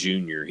he's a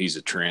junior. He's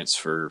a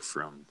transfer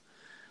from,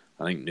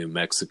 I think, New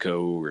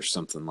Mexico or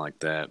something like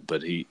that.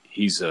 But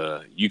he's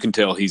you can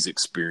tell he's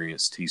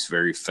experienced. He's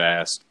very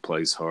fast,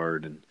 plays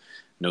hard, and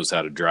knows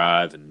how to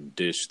drive and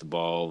dish the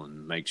ball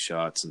and make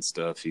shots and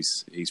stuff.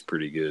 He's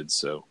pretty good.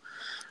 So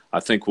I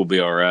think we'll be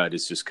all right.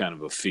 It's just kind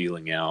of a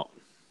feeling out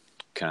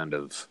kind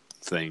of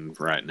thing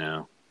right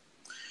now.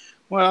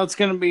 Well, it's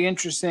going to be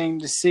interesting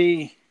to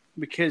see,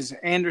 because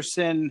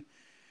Anderson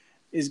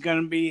is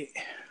going to be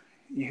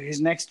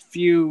his next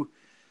few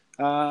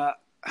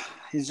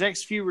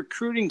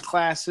recruiting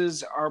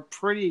classes are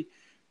pretty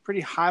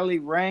highly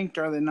ranked,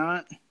 are they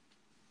not?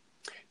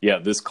 Yeah,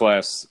 this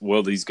class,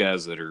 well, these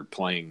guys that are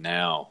playing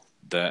now,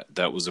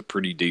 that was a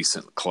pretty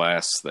decent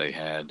class they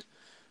had.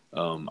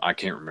 I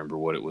can't remember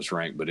what it was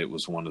ranked, but it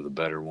was one of the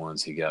better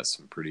ones. He got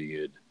some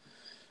pretty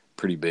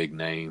big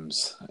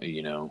names,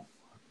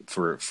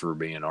 for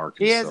being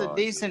Arkansas. He has a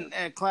decent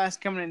class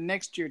coming in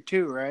next year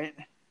too, right?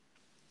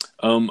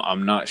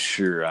 I'm not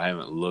sure. I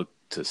haven't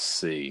looked to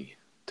see,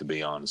 to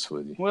be honest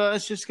with you. Well,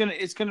 it's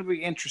gonna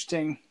be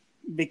interesting,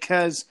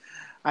 because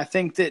I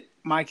think that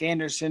Mike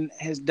Anderson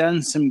has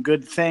done some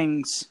good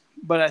things,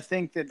 but I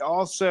think that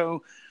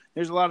also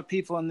there's a lot of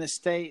people in this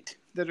state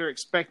that are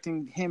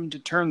expecting him to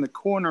turn the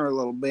corner a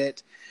little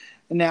bit.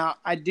 Now,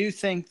 I do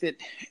think that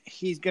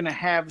he's going to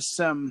have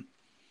some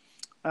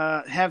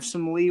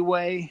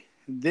leeway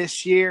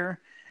this year.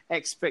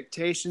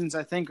 Expectations,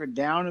 I think, are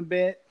down a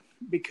bit,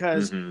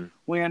 because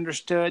we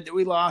understood that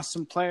we lost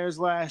some players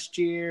last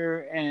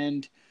year,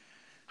 and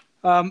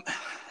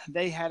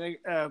they had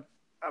a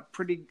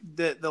pretty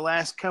the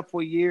last couple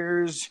of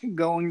years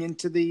going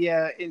into the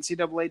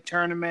NCAA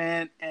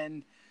tournament,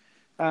 and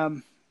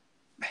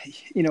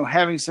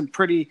having some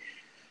pretty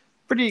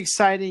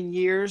exciting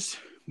years.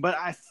 But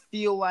I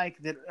feel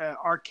like that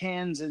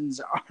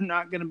Arkansans are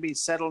not going to be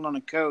settled on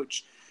a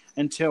coach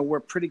until we're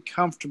pretty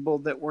comfortable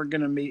that we're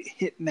going to be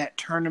hitting that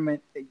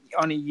tournament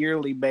on a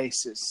yearly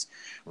basis.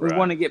 Right. We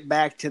want to get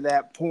back to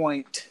that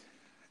point.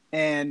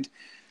 And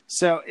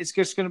so it's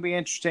just going to be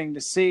interesting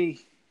to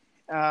see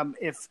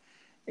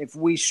if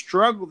we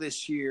struggle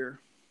this year,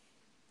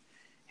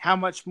 how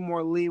much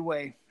more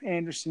leeway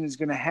Anderson is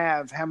going to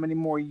have. How many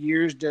more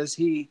years does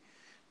he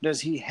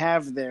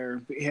have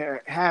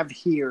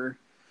here?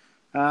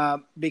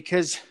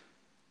 Because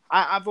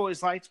I've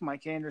always liked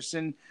Mike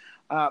Anderson,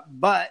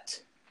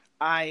 but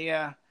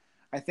I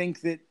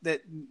think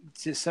that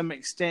to some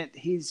extent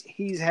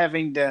he's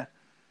having to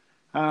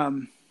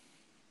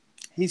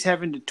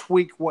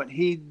tweak what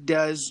he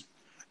does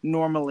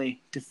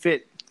normally to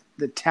fit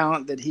the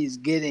talent that he's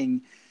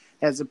getting,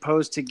 as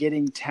opposed to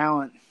getting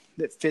talent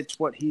that fits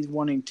what he's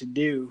wanting to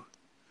do.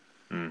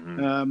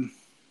 Mm-hmm.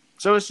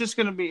 So it's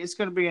going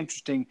to be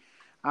interesting.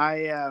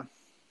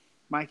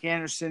 Mike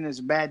Anderson is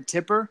a bad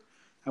tipper.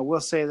 I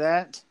will say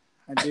that.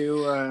 I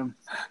do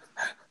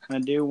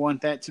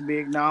want that to be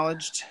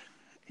acknowledged.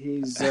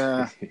 He's,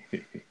 probably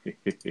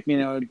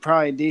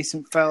a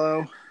decent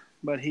fellow,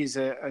 but he's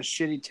a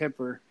shitty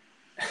tipper.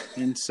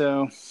 And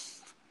so,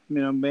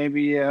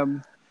 maybe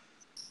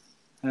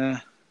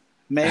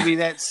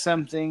that's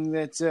something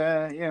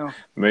that,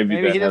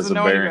 maybe he doesn't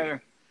know any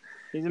better.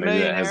 He's a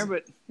millionaire,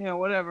 but,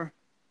 whatever.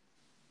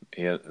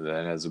 Yeah,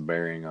 that has a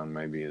bearing on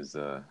maybe his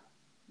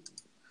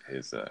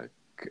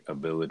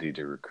ability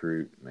to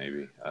recruit.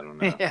 Maybe, I don't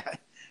know. Yeah.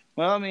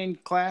 Well, I mean,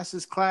 class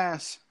is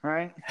class,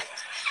 right?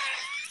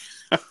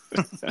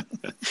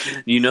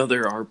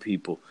 There are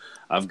people.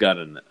 I've got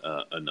an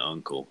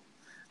uncle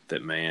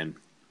that, man,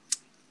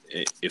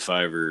 if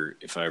I ever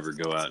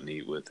go out and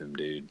eat with him,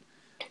 dude,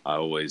 I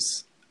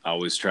always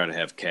try to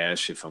have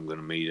cash if I'm going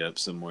to meet up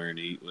somewhere and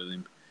eat with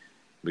him,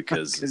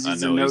 because I know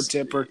he's a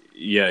no-tipper.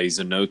 Yeah, he's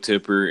a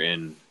no-tipper,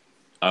 and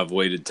I've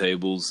waited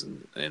tables,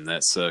 and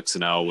that sucks.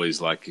 And I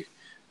always like,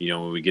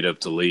 when we get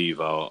up to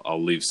leave,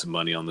 I'll leave some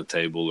money on the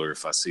table, or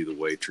if I see the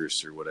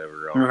waitress or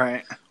whatever,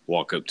 I'll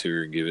walk up to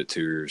her and give it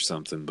to her or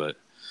something. But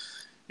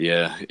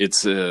yeah,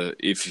 it's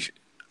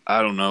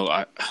I don't know,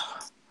 I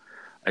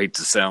hate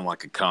to sound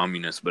like a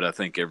communist, but I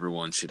think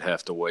everyone should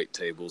have to wait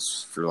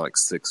tables for like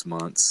 6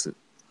 months,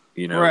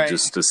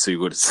 just to see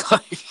what it's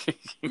like.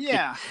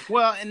 Yeah.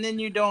 Well, and then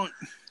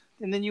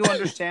you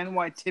understand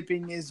why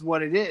tipping is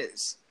what it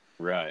is.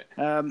 Right.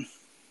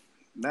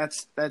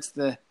 That's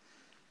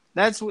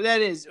what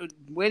that is.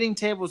 Waiting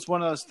table is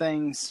one of those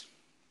things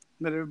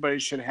that everybody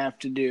should have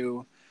to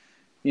do,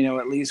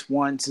 at least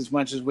once, as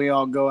much as we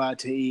all go out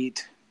to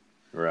eat.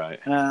 Right.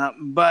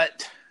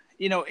 But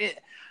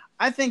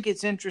I think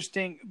it's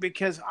interesting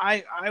because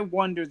I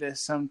wonder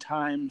this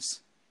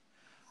sometimes.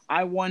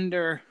 I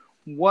wonder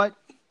who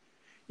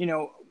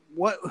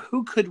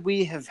could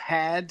we have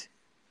had,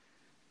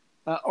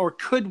 or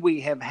could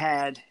we have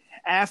had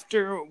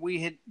after we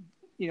had,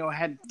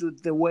 had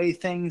the way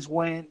things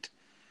went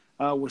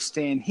with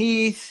Stan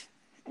Heath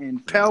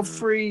and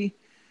Pelfrey.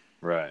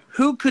 Right.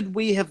 Who could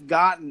we have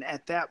gotten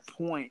at that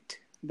point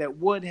that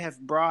would have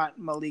brought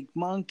Malik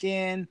Monk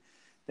in,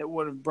 that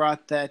would have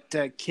brought that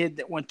kid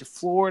that went to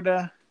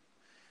Florida?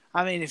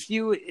 I mean, if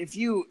you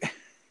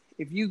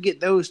get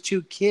those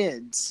two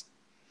kids,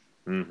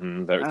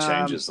 that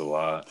changes a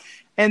lot.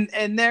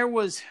 And there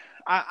was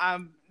I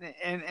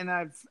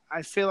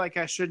feel like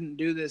I shouldn't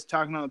do this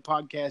talking on the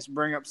podcast,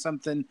 bring up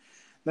something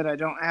that I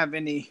don't have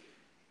any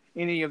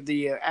of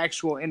the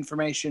actual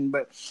information,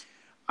 but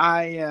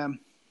I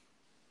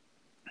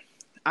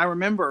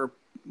remember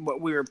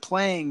what we were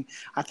playing.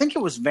 I think it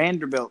was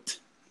Vanderbilt.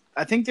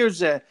 I think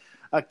there's a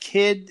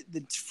kid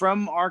that's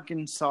from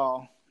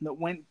Arkansas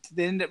that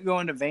ended up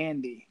going to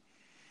Vandy,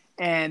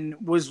 and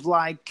was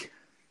like,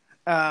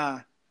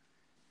 didn't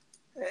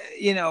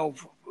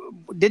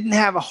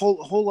have a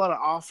whole lot of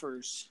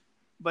offers,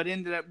 but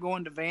ended up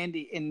going to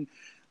Vandy. And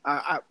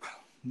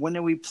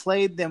when we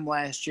played them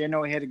last year, I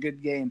know he had a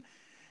good game.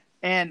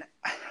 And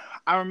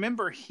I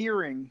remember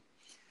hearing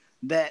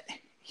that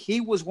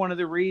he was one of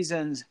the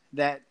reasons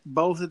that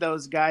both of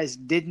those guys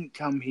didn't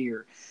come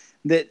here.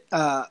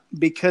 That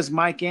because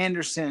Mike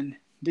Anderson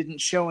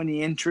didn't show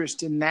any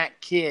interest in that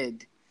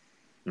kid,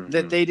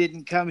 that they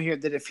didn't come here.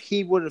 That if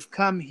he would have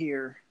come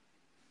here,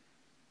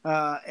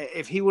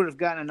 if he would have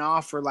gotten an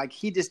offer, like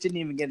he just didn't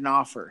even get an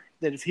offer.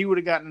 That if he would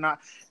have gotten an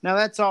offer, now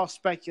that's all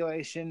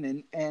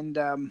speculation, and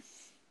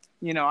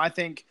I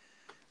think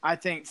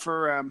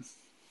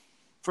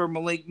for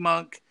Malik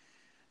Monk,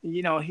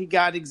 he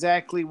got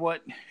exactly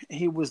what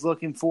he was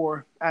looking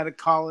for out of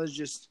college.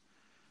 Just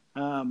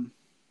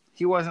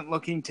he wasn't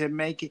looking to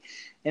make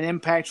an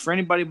impact for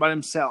anybody but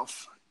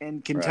himself.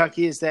 And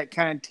Kentucky is that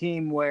kind of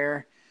team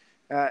where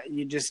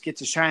you just get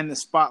to shine the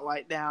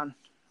spotlight down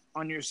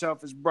on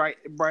yourself as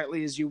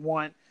brightly as you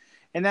want,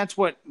 and that's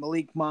what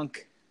Malik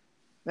Monk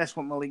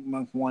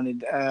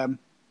wanted.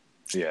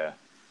 Yeah.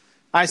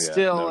 I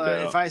still,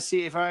 no if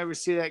I ever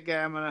see that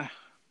guy, I'm gonna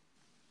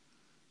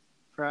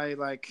probably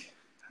I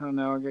don't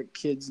know. I got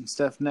kids and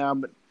stuff now,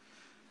 but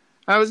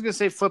I was gonna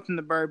say flipping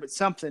the bird, but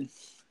something,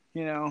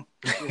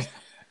 just,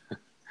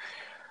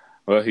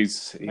 well,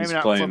 he's maybe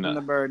not playing flipping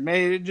the bird.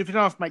 Maybe if you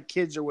know if my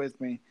kids are with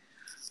me,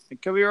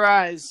 cover your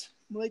eyes,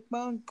 Malik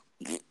Monk.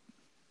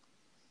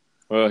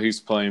 Well, he's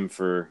playing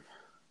for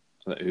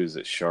who's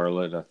it,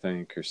 Charlotte, I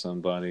think, or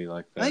somebody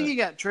like that. I think he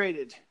got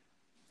traded.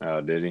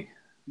 Oh, did he?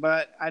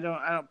 But I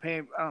don't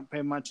pay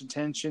much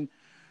attention.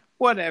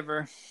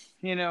 Whatever,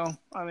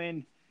 I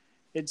mean,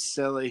 it's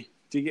silly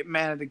to get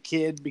mad at a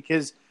kid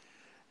because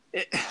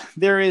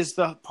there is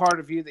the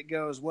part of you that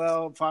goes,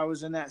 well, if I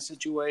was in that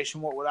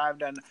situation, what would I have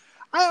done?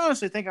 I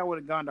honestly think I would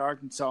have gone to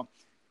Arkansas.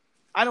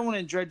 I don't want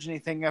to dredge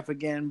anything up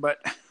again, but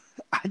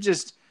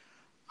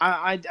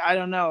I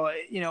don't know.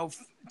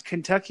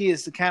 Kentucky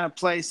is the kind of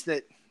place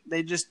that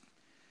they just,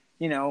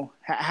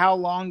 how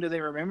long do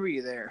they remember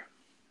you there?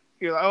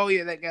 You're like, oh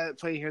yeah, that guy that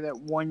played here that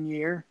 1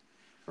 year.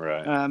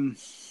 Right.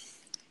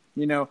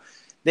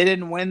 They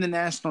didn't win the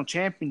national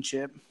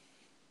championship.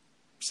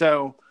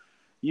 So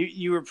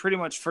you were pretty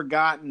much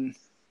forgotten.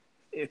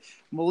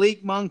 If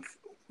Malik Monk,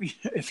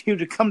 if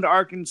you'd have come to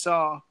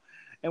Arkansas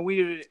and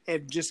we would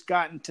have just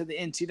gotten to the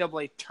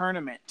NCAA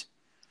tournament,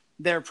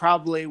 there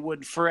probably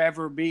would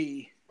forever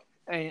be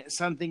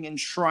something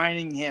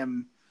enshrining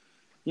him,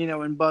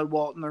 in Bud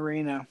Walton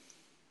Arena.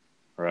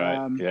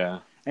 Right. Yeah.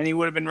 And he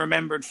would have been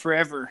remembered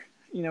forever,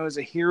 as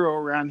a hero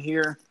around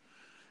here.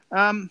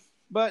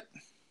 But,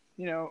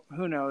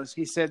 who knows?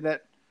 He said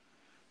that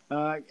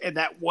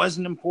that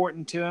wasn't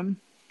important to him.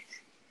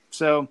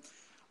 So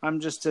I'm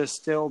just a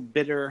still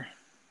bitter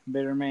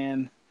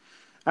man.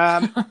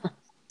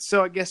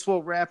 So I guess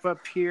we'll wrap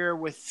up here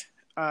with,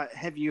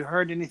 have you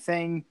heard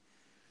anything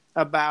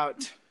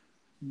about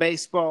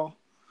baseball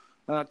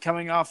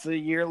coming off the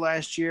year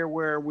last year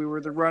where we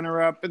were the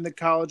runner-up in the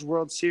College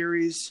World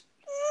Series?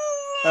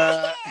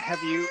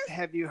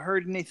 Have you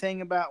heard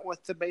anything about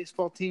what the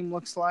baseball team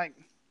looks like?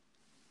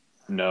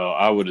 No,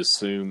 I would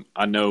assume.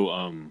 I know.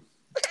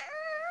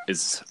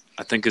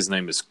 I think his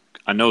name is.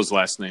 I know his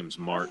last name's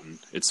Martin.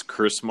 It's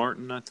Chris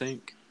Martin, I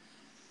think.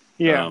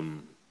 Yeah.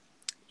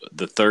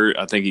 The third.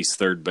 I think he's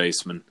third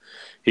baseman.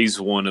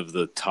 He's one of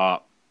the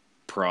top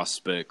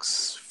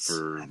prospects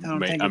for. I don't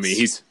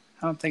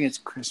think it's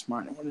Chris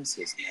Martin. What is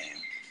his name?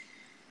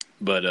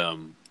 But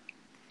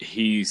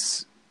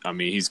he's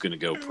going to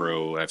go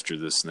pro after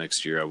this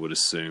next year, I would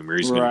assume, or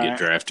he's going to get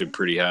drafted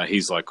pretty high.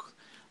 He's like,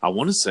 I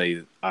want to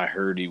say, I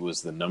heard he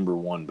was the number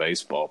one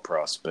baseball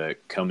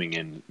prospect coming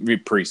in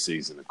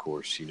preseason, of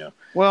course, you know.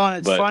 Well,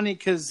 and it's funny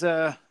because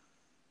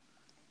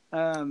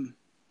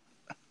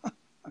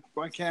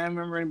why can't I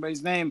remember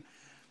anybody's name?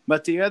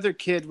 But the other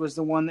kid was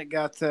the one that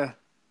got the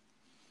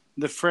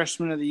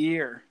freshman of the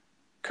year.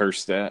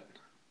 Kjerstad.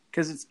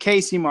 Because it's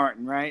Casey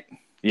Martin, right?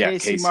 Yeah,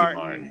 Casey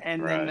Martin.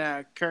 And right.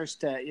 then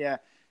Kjerstad, yeah.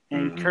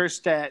 And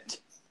Kjerstad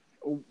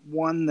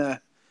won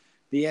the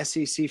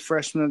SEC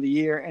Freshman of the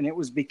Year, and it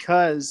was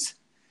because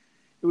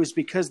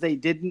they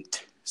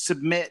didn't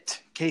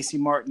submit Casey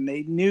Martin.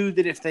 They knew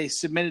that if they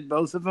submitted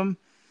both of them,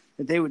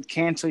 that they would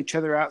cancel each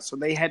other out, so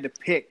they had to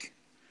pick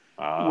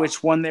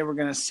which one they were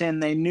going to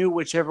send. They knew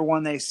whichever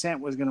one they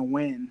sent was going to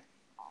win.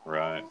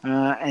 Right.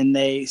 And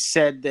they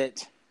said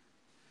that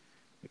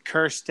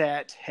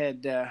Kjerstad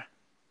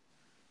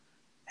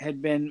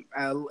had been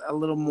a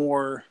little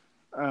more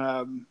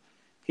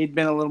he'd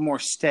been a little more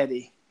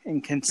steady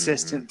and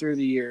consistent through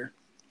the year.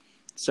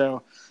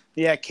 So,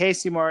 yeah,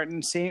 Casey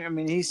Martin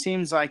he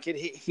seems like it.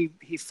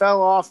 He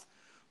fell off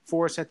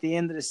for us at the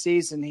end of the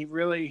season. He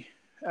really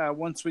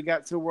once we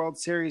got to the World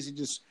Series, he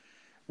just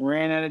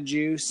ran out of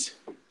juice.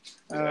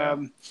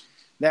 Yeah.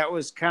 That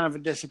was kind of a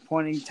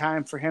disappointing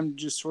time for him to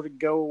just sort of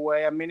go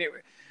away. I mean,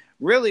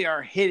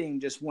 our hitting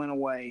just went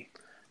away.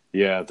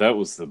 Yeah, that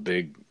was the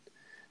big.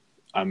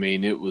 I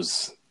mean, it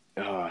was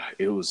hard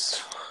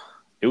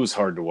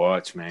to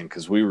watch, man,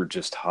 because we were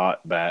just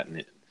hot batting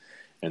it,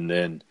 and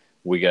then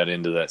we got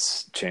into that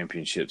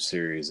championship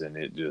series, and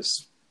it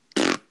just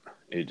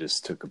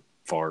took a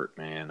fart,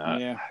 man.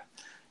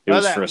 It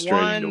was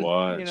frustrating to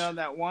watch. You know,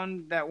 that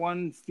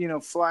one,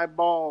 fly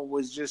ball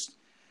was just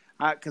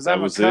because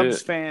I'm a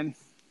Cubs fan,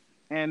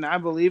 and I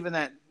believe in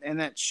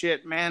that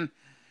shit, man.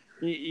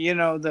 You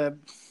know, the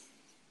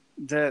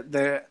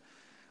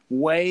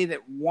way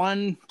that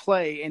one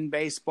play in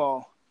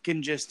baseball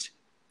can just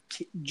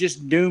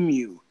doom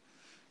you.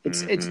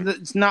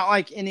 It's not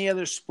like any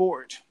other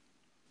sport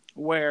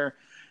where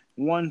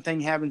one thing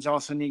happens, all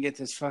of a sudden you get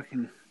this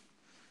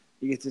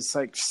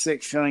like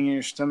sick feeling in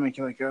your stomach.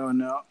 You're like, oh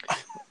no,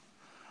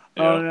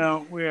 oh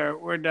no,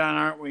 we're done,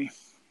 aren't we?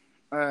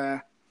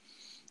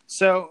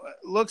 So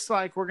looks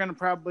like we're going to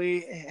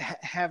probably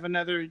have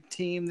another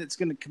team that's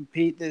going to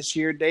compete this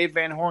year. Dave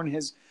Van Horn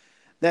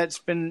that's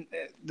been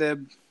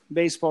the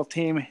baseball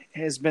team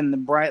has been the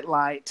bright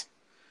light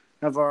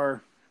of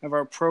our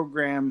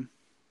program,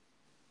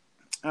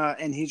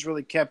 and he's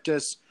really kept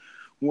us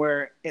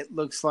where it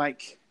looks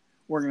like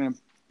we're going to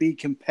be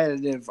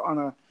competitive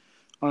on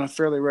a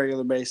fairly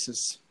regular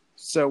basis.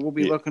 So we'll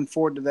be looking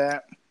forward to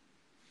that.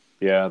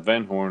 Yeah,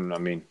 Van Horn, I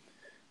mean,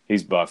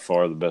 he's by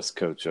far the best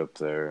coach up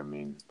there. I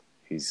mean,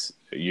 he's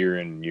year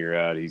in and year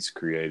out, he's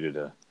created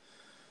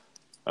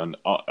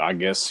I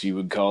guess you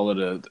would call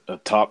it a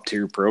top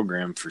tier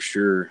program for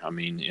sure. I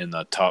mean, in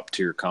the top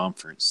tier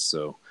conference.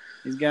 So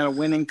he's got a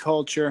winning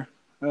culture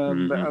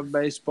of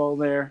baseball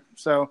there.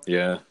 So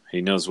yeah,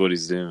 he knows what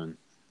he's doing.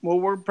 Well,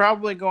 we're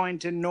probably going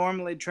to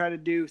normally try to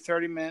do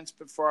 30 minutes,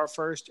 but for our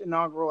first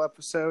inaugural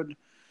episode,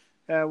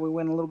 we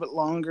went a little bit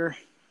longer,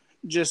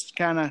 just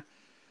kind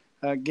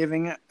of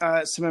giving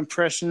some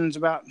impressions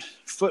about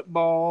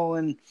football,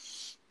 and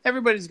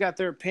everybody's got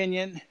their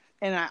opinion.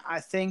 And I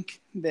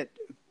think that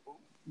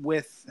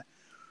with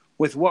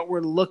what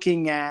we're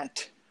looking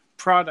at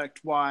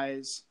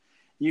product-wise,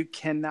 you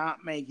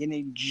cannot make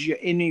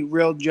any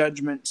real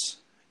judgments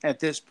at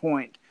this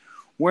point.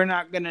 We're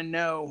not going to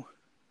know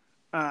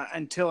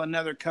until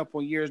another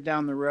couple years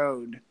down the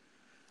road,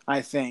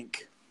 I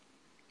think,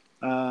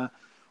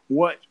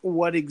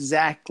 what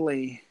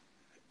exactly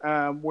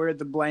where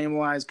the blame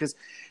lies. Because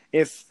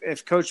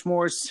if Coach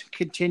Morris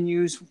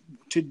continues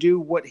to do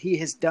what he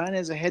has done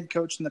as a head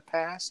coach in the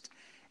past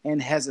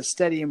and has a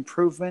steady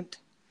improvement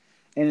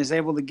and is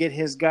able to get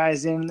his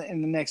guys in the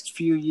next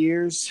few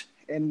years,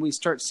 and we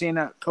start seeing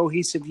a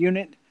cohesive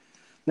unit,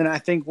 then I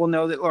think we'll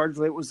know that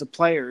largely it was the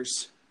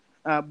players.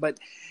 But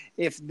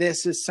if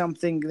this is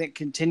something that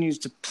continues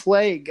to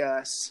plague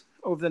us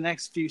over the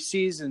next few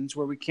seasons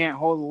where we can't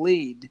hold a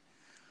lead,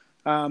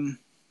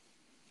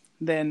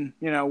 then,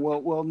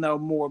 we'll know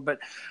more. But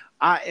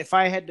if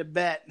I had to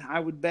bet, I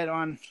would bet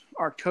on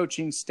our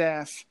coaching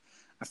staff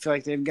I feel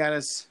like they've got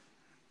us,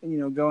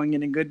 going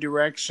in a good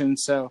direction.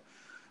 So,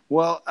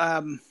 well,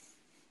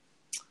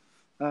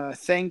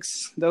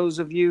 thanks those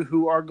of you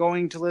who are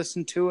going to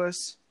listen to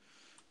us.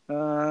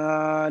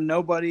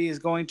 Nobody is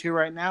going to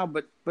right now,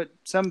 but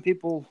some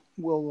people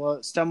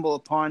will stumble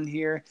upon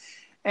here,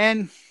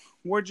 and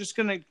we're just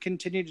going to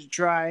continue to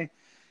try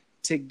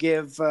to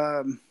give.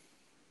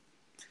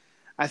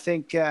 I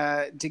think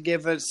to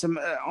give us some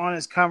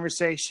honest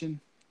conversation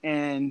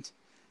and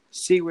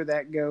see where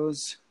that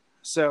goes.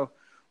 So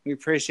we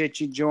appreciate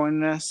you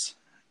joining us.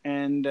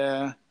 And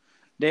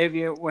Dave,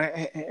 you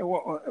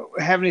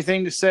have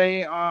anything to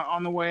say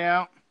on the way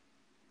out?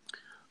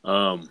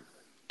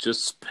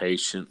 Just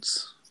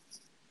patience.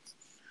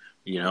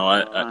 When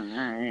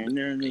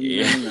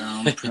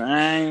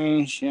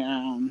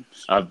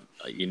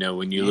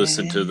you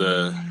listen to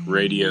the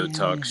radio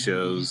talk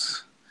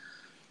shows,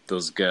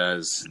 those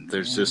guys,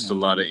 there's just a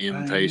lot of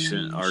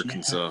impatient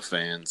Arkansas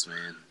fans,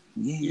 man.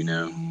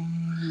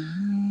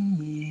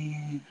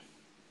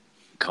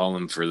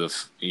 Calling for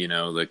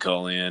they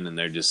call in and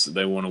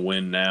they want to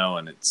win now,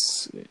 and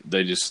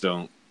they just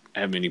don't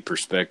have any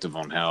perspective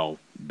on how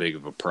big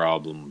of a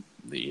problem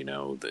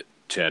that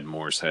Chad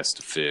Morris has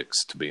to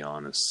fix, to be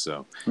honest.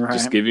 So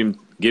Just give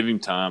him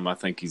time. I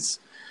think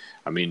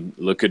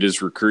look at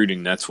his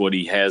recruiting. That's what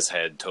he has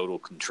had total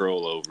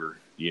control over,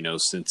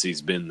 since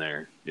he's been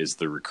there, is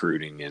the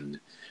recruiting. And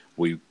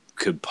we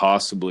could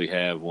possibly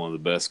have one of the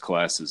best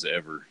classes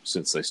ever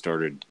since they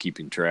started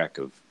keeping track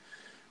of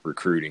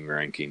recruiting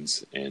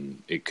rankings.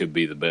 And it could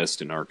be the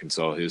best in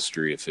Arkansas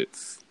history if it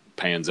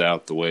pans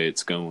out the way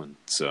it's going.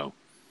 So,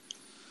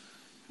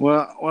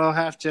 well, we'll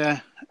have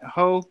to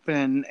hope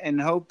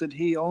and hope that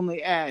he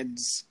only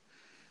adds.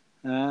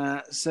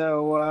 For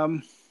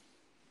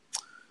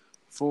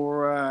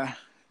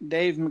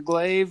Dave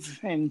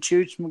McGlave and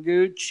Chooch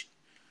Magooch,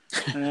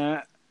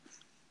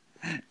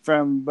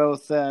 from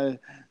both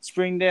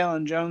Springdale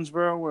and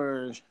Jonesboro,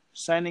 we're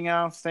signing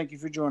off. Thank you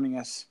for joining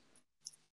us.